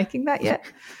back to making that yet.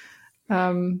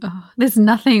 There's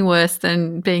nothing worse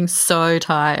than being so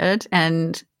tired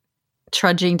and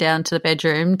trudging down to the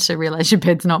bedroom to realize your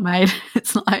bed's not made.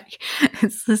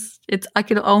 I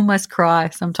could almost cry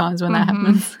sometimes when that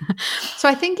happens. So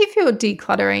I think if you're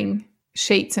decluttering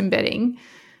sheets and bedding,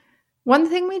 one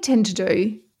thing we tend to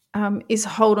do is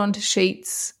hold on to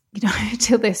sheets,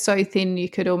 till they're so thin you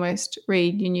could almost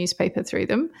read your newspaper through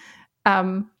them.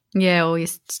 Or you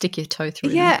stick your toe through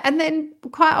them. Yeah, and then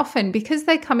quite often because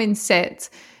they come in sets,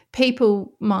 it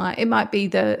might be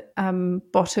the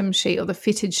bottom sheet or the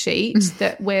fitted sheet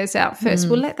that wears out first.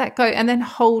 We'll let that go and then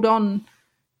hold on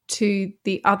to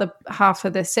the other half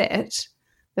of the set,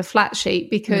 the flat sheet,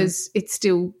 because it's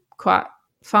still quite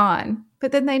fine.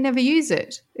 But then they never use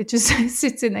it. It just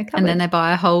sits in their cupboard. And then they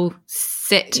buy a whole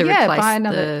set to replace buy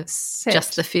another set.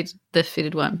 Just the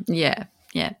fitted one. Yeah.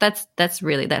 Yeah, that's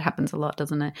really, that happens a lot,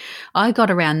 doesn't it? I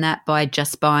got around that by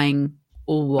just buying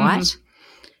all white.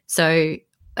 So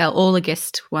all the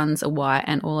guest ones are white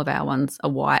and all of our ones are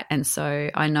white. And so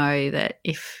I know that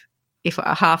if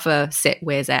a half a set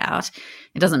wears out,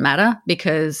 it doesn't matter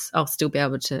because I'll still be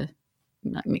able to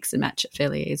mix and match it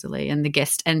fairly easily. And the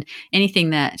guest and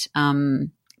anything that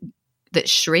that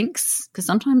shrinks, because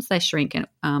sometimes they shrink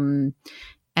and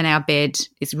our bed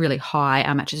is really high,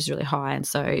 our mattress is really high, and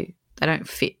so they don't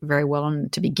fit very well on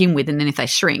to begin with, and then if they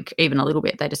shrink even a little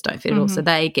bit, they just don't fit at all. So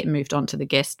they get moved on to the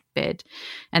guest bed,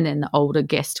 and then the older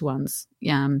guest ones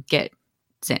get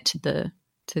sent to the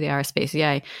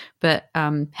RSPCA. But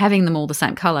having them all the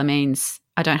same colour means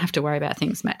I don't have to worry about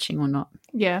things matching or not.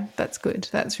 Yeah, that's good.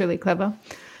 That's really clever.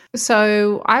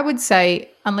 So I would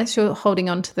say, unless you're holding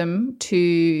on to them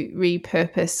to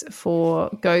repurpose for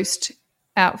ghost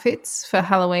outfits for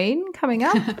Halloween coming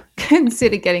up,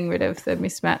 consider getting rid of the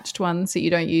mismatched ones that you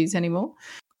don't use anymore.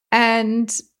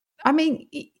 And I mean,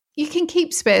 you can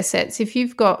keep spare sets. If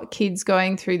you've got kids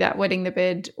going through that wetting the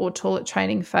bed or toilet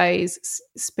training phase,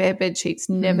 spare bed sheets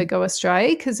never go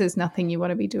astray, because there's nothing you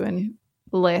want to be doing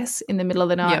less in the middle of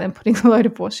the night than putting a load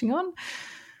of washing on.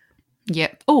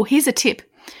 Yep. Oh, here's a tip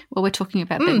while we're talking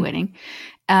about bedwetting.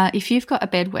 If you've got a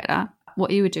bedwetter,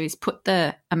 what you would do is put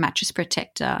a mattress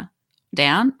protector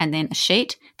down, and then a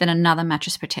sheet, then another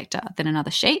mattress protector, then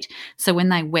another sheet. So when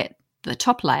they wet the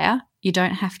top layer, you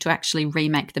don't have to actually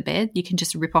remake the bed. You can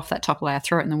just rip off that top layer,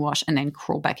 throw it in the wash, and then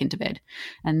crawl back into bed.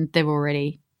 And they've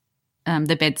already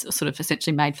the bed's sort of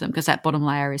essentially made for them, because that bottom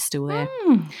layer is still there.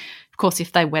 Of course,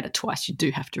 if they wet it twice, you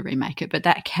do have to remake it, but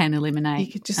that can eliminate.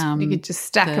 You could just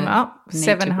stack them up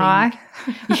 7 high.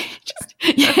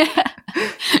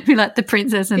 Be like the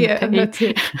princess and the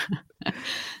pig.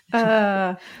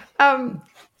 That's it.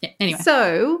 Anyway,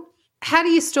 so how do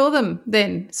you store them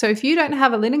then? So if you don't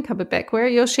have a linen cupboard, Beck, where are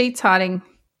your sheets hiding?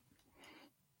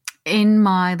 In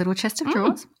my little chest of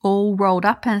drawers, all rolled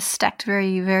up and stacked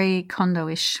very, very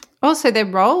condo-ish. Oh, so they're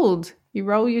rolled. You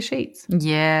roll your sheets.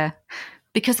 Yeah,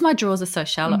 because my drawers are so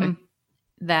shallow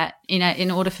that in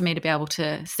order for me to be able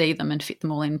to see them and fit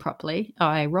them all in properly,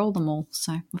 I roll them all.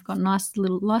 So I've got a nice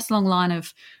long line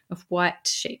of white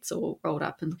sheets all rolled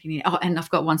up and looking in. Oh, and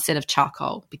I've got one set of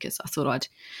charcoal, because I thought I'd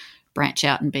branch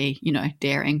out and be,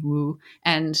 daring. Woo.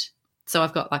 And so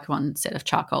I've got like one set of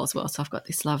charcoal as well. So I've got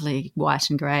this lovely white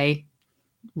and grey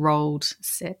rolled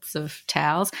sets of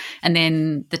towels, and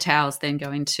then the towels then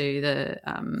go into the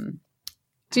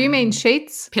do you mean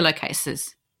sheets?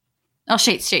 Pillowcases. Oh,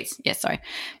 sheets. Yeah, sorry.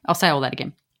 I'll say all that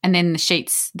again. And then the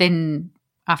sheets, then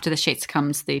after the sheets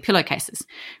comes the pillowcases,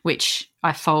 which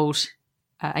I fold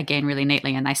again really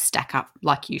neatly, and they stack up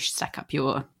like you stack up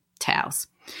your towels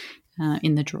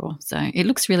in the drawer. So it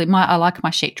looks really, I like my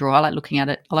sheet drawer. I like looking at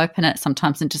it. I'll open it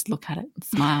sometimes and just look at it and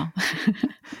smile.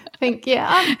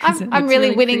 I'm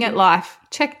really winning pretty at life.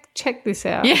 Check this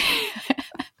out. Yeah.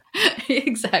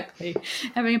 Exactly.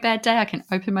 Having a bad day, I can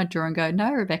open my drawer and go,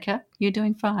 no, Rebecca, you're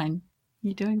doing fine.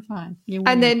 You're doing fine.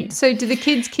 And then, so do the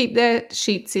kids keep their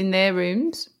sheets in their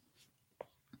rooms?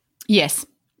 Yes.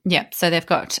 Yep. So they've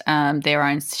got their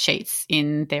own sheets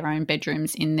in their own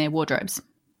bedrooms, in their wardrobes.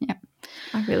 Yep.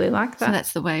 I really like that. So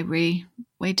that's the way we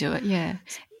do it. Yeah.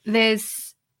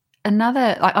 There's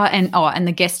another and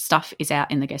the guest stuff is out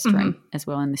in the guest room as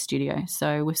well, in the studio.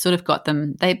 So we've sort of got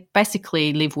them. They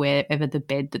basically live wherever the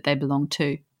bed that they belong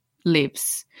to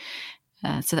lives.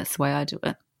 So that's the way I do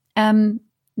it.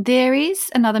 There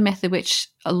is another method which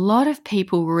a lot of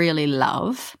people really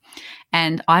love,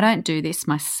 and I don't do this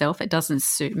myself. It doesn't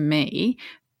suit me,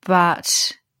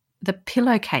 but the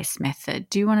pillowcase method.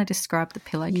 Do you want to describe the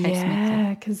pillowcase method?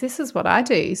 Yeah, because this is what I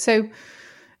do. So,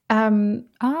 do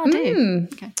you?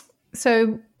 Okay.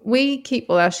 So we keep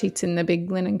all our sheets in the big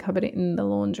linen cupboard in the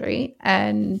laundry,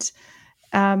 and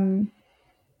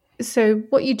so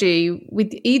what you do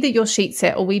with either your sheet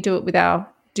set, or we do it with our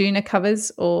doona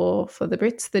covers, or for the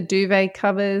Brits, the duvet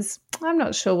covers. I'm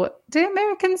not sure do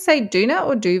Americans say doona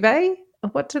or duvet? Or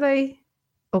what do they,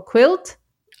 or quilt?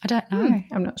 I don't know.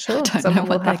 I'm not sure. Someone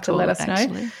will have to let us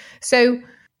know. So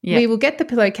we will get the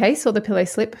pillowcase or the pillow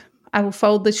slip. I will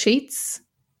fold the sheets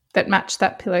that match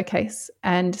that pillowcase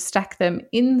and stack them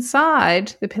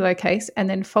inside the pillowcase, and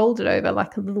then fold it over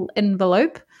like a little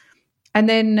envelope, and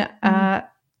then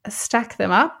stack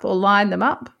them up or line them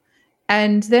up.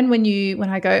 And then when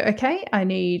I go, okay, I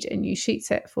need a new sheet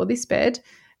set for this bed,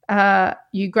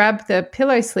 you grab the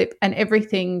pillow slip, and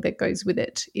everything that goes with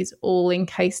it is all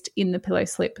encased in the pillow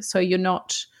slip. So you're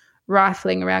not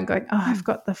rifling around going, oh, I've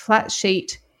got the flat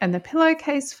sheet and the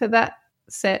pillowcase for that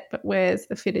set, but where's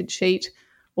the fitted sheet,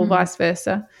 or vice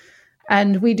versa.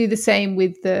 And we do the same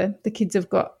with the kids have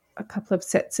got a couple of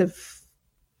sets of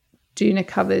doona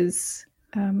covers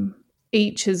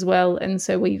each as well, and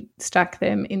so we stack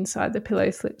them inside the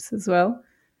pillow slips as well,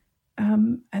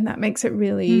 and that makes it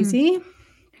really easy.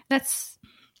 It's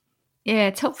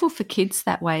helpful for kids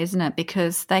that way, isn't it?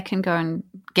 Because they can go and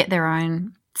get their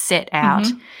own set out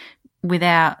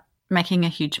without making a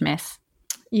huge mess.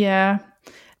 Yeah,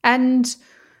 and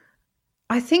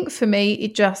I think for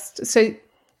me so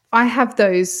I have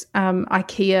those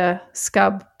IKEA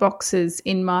scub boxes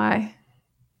in my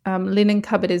linen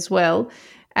cupboard as well,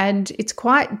 and it's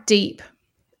quite deep,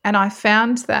 and I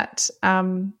found that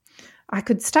I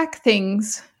could stack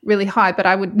things really high, but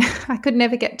I could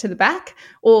never get to the back,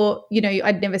 or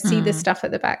I'd never see the stuff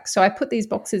at the back. So I put these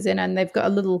boxes in, and they've got a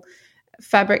little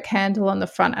fabric handle on the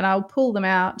front, and I'll pull them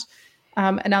out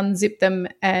and unzip them,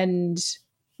 and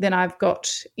then I've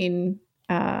got in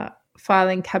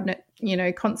filing cabinet,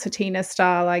 concertina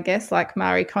style, I guess, like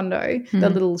Marie Kondo, the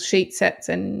little sheet sets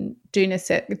and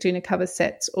Duna cover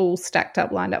sets all stacked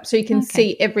up, lined up. So you can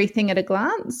see everything at a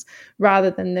glance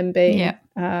rather than them being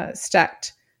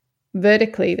stacked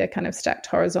vertically. They're kind of stacked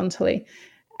horizontally.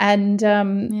 And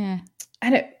and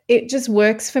it just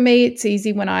works for me. It's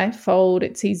easy when I fold.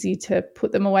 It's easy to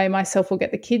put them away myself or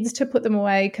get the kids to put them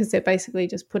away, because they're basically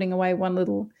just putting away one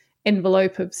little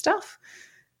envelope of stuff.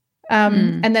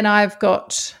 And then I've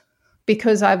got,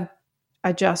 because I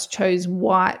just chose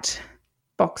white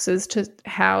boxes to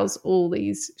house all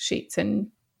these sheets and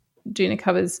Duna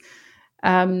covers,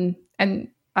 and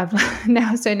I've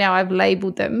now I've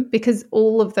labelled them, because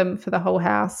all of them for the whole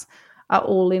house are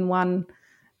all in one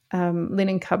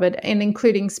linen cupboard, and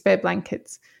including spare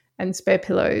blankets and spare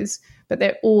pillows, but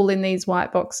they're all in these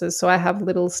white boxes. So I have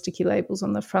little sticky labels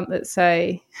on the front that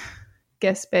say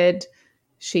guest bed,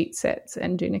 sheet sets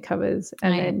and Duna covers,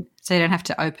 and then so you don't have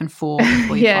to open four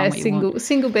before you find what you want.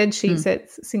 single bed sheet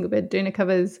sets, single bed Duna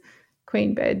covers,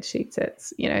 queen bed sheet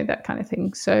sets, that kind of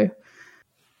thing. So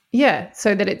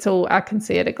so that it's all, I can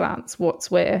see at a glance what's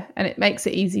where, and it makes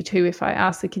it easy too if I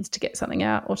ask the kids to get something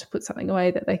out or to put something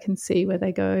away, that they can see where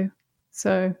they go.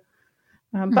 So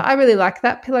but I really like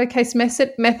that pillowcase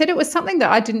method. It was something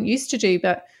that I didn't used to do,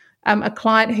 but a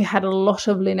client who had a lot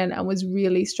of linen and was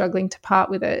really struggling to part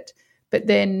with it, but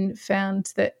then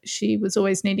found that she was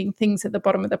always needing things at the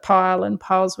bottom of the pile, and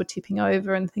piles were tipping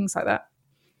over and things like that.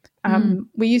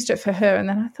 We used it for her, and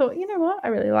then I thought, you know what, I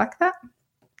really like that.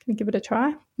 Can I give it a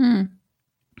try?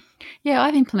 Yeah,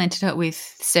 I've implemented it with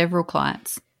several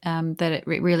clients that it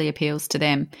really appeals to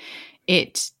them.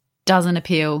 It doesn't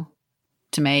appeal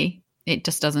to me. It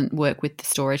just doesn't work with the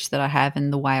storage that I have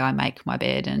and the way I make my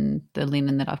bed and the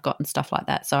linen that I've got and stuff like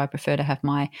that. So I prefer to have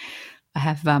I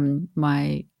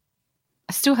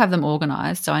still have them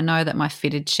organised, so I know that my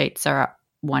fitted sheets are up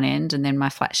one end and then my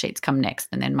flat sheets come next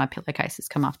and then my pillowcases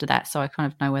come after that, so I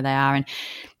kind of know where they are. And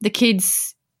the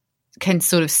kids can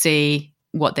sort of see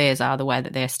what theirs are, the way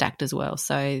that they're stacked as well,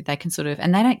 so they can sort of –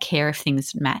 and they don't care if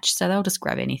things match, so they'll just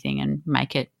grab anything and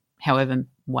make it however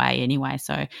way anyway,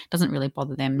 so it doesn't really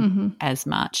bother them as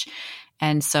much.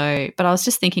 And so – but I was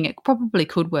just thinking it probably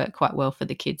could work quite well for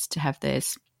the kids to have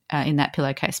theirs in that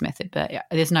pillowcase method, but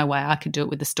there's no way I could do it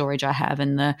with the storage I have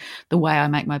and the way I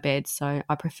make my bed. So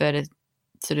I prefer to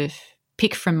sort of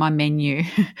pick from my menu.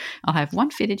 I'll have one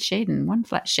fitted sheet and one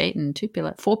flat sheet and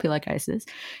four pillowcases,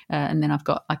 and then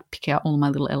I pick out all my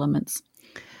little elements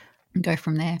and go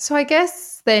from there. So I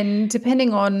guess then,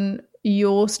 depending on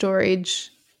your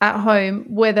storage at home,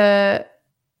 whether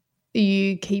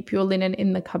you keep your linen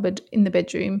in the cupboard in the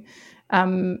bedroom,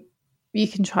 you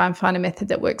can try and find a method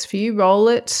that works for you. Roll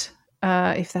it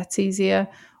if that's easier,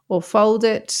 or fold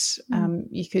it.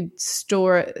 You could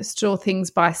store things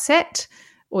by set,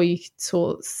 or you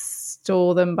could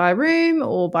store them by room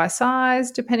or by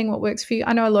size, depending what works for you.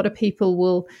 I know a lot of people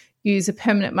will use a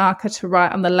permanent marker to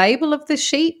write on the label of the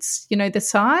sheets, the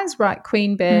size, write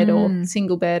queen bed or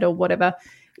single bed or whatever,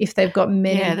 if they've got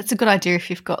many. Yeah, that's a good idea if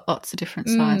you've got lots of different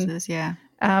sizes, yeah.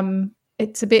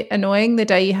 It's a bit annoying the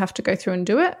day you have to go through and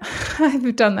do it.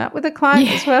 I've done that with a client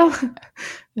as well.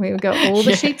 We got all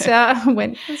the sheets out and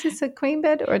went, is this a queen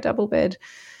bed or a double bed?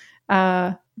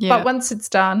 But once it's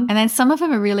done. And then some of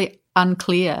them are really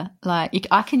unclear. Like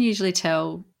I can usually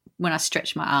tell when I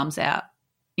stretch my arms out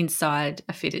inside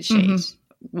a fitted sheet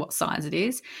what size it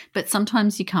is, but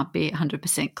sometimes you can't be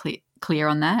 100% clear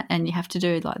on that, and you have to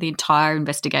do like the entire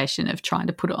investigation of trying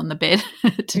to put it on the bed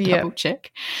to double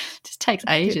check. It just takes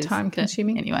ages. Time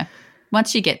consuming. Anyway,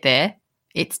 once you get there,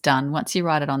 it's done. Once you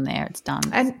write it on there, it's done.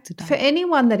 And it's done. For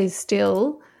anyone that is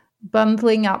still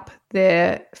bundling up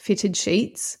their fitted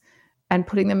sheets and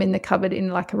putting them in the cupboard in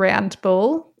like a round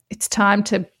ball, it's time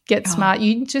to get smart.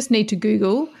 You just need to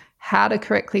Google how to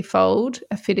correctly fold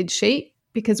a fitted sheet,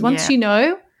 because once you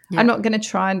know, I'm not going to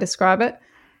try and describe it,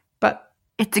 but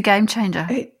it's a game changer.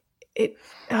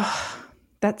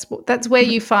 That's where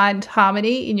you find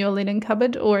harmony in your linen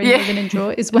cupboard or in your linen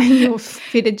drawer, is when your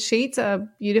fitted sheets are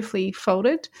beautifully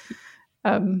folded.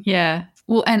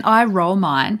 Well, and I roll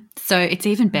mine, so it's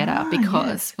even better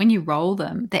because when you roll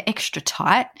them, they're extra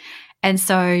tight, and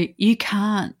so you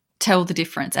can't tell the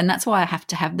difference. And that's why I have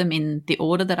to have them in the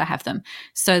order that I have them,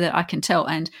 so that I can tell.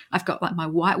 And I've got like my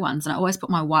white ones, and I always put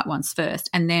my white ones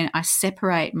first, and then I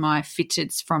separate my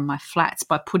fitteds from my flats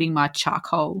by putting my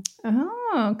charcoal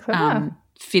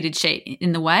fitted sheet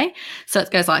in the way. So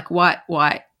it goes like white,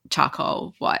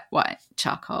 charcoal, white,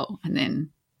 charcoal, and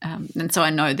then And so I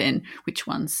know then which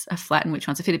ones are flat and which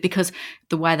ones are fitted, because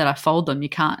the way that I fold them, you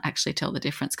can't actually tell the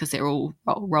difference because they're all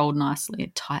rolled nicely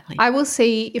and tightly. I will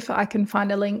see if I can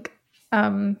find a link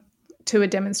to a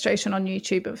demonstration on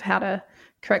YouTube of how to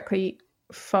correctly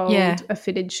fold a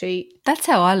fitted sheet. That's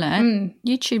how I learned.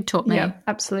 YouTube taught me. Yeah,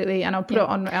 absolutely. And I'll put it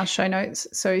on our show notes.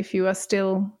 So if you are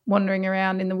still wandering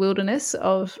around in the wilderness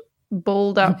of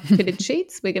balled up fitted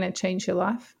sheets, we're going to change your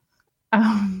life.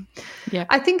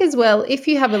 I think as well, if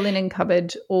you have a linen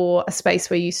cupboard or a space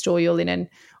where you store your linen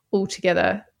all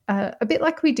together, a bit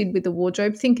like we did with the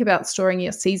wardrobe, think about storing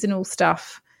your seasonal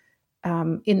stuff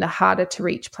in the harder to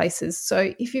reach places.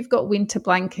 So if you've got winter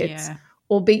blankets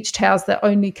or beach towels that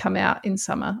only come out in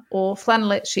summer, or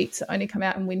flannelette sheets that only come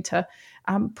out in winter,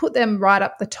 put them right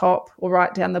up the top or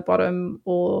right down the bottom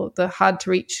or the hard to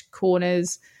reach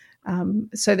corners,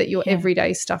 so that your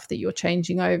everyday stuff that you're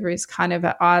changing over is kind of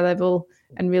at eye level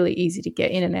and really easy to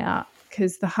get in and out,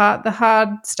 because the hard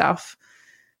stuff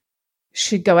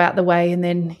should go out the way. And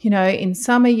then, in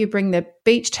summer you bring the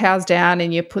beach towels down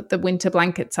and you put the winter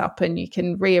blankets up and you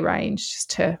can rearrange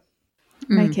just to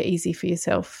make it easy for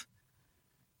yourself.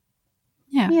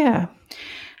 Yeah.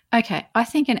 Okay, I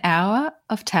think an hour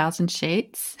of towels and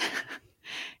sheets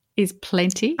is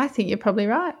plenty. I think you're probably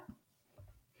right.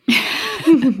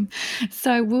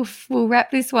 So we'll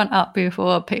wrap this one up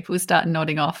before people start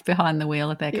nodding off behind the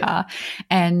wheel of their car.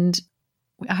 And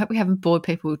I hope we haven't bored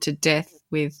people to death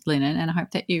with linen, and I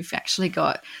hope that you've actually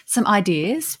got some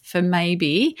ideas for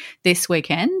maybe this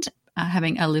weekend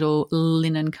having a little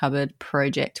linen cupboard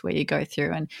project where you go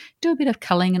through and do a bit of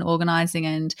culling and organising,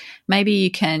 and maybe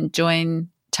you can join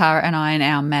Tara and I in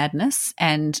our madness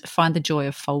and find the joy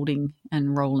of folding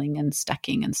and rolling and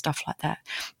stacking and stuff like that.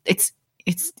 It's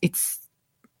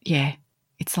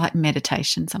like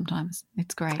meditation sometimes.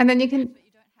 It's great. And then you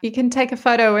can take a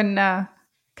photo and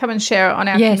come and share it on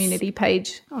our community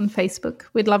page on Facebook.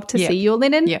 We'd love to see your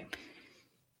linen. Yeah,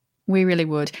 we really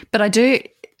would. But I do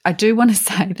want to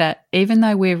say that even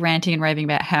though we're ranting and raving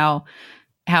about how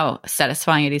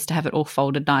satisfying it is to have it all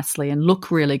folded nicely and look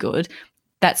really good,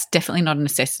 that's definitely not a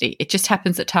necessity. It just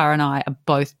happens that Tara and I are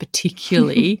both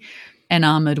particularly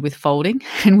enamoured with folding,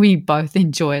 and we both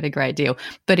enjoy it a great deal.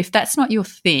 But if that's not your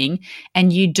thing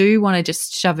and you do want to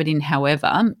just shove it in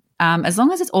however, as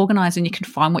long as it's organised and you can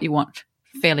find what you want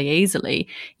fairly easily,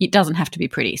 it doesn't have to be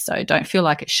pretty. So don't feel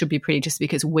like it should be pretty just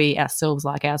because we ourselves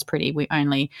like ours pretty. We're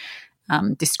only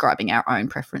describing our own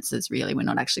preferences, really. We're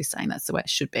not actually saying that's the way it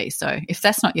should be. So if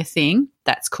that's not your thing,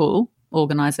 that's cool.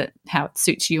 Organise it how it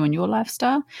suits you and your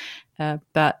lifestyle.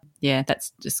 But yeah,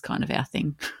 that's just kind of our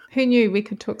thing. Who knew we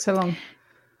could talk so long?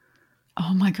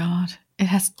 Oh my God.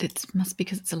 It must be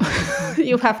because it's a lot.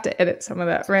 You'll have to edit some of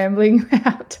that rambling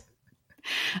out.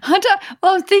 I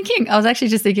was actually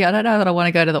just thinking, I don't know that I want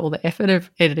to go to all the effort of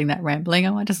editing that rambling. I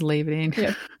might just leave it in.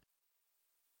 Yeah.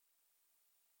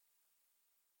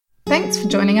 Thanks for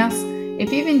joining us.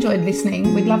 If you've enjoyed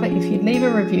listening, we'd love it if you'd leave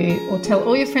a review or tell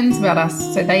all your friends about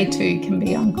us so they too can be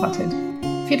uncluttered.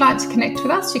 If you'd like to connect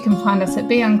with us, you can find us at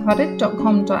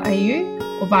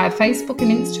beuncluttered.com.au or via Facebook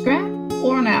and Instagram,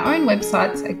 or on our own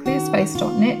websites at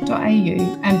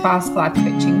clearspace.net.au and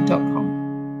basklifecoaching.com.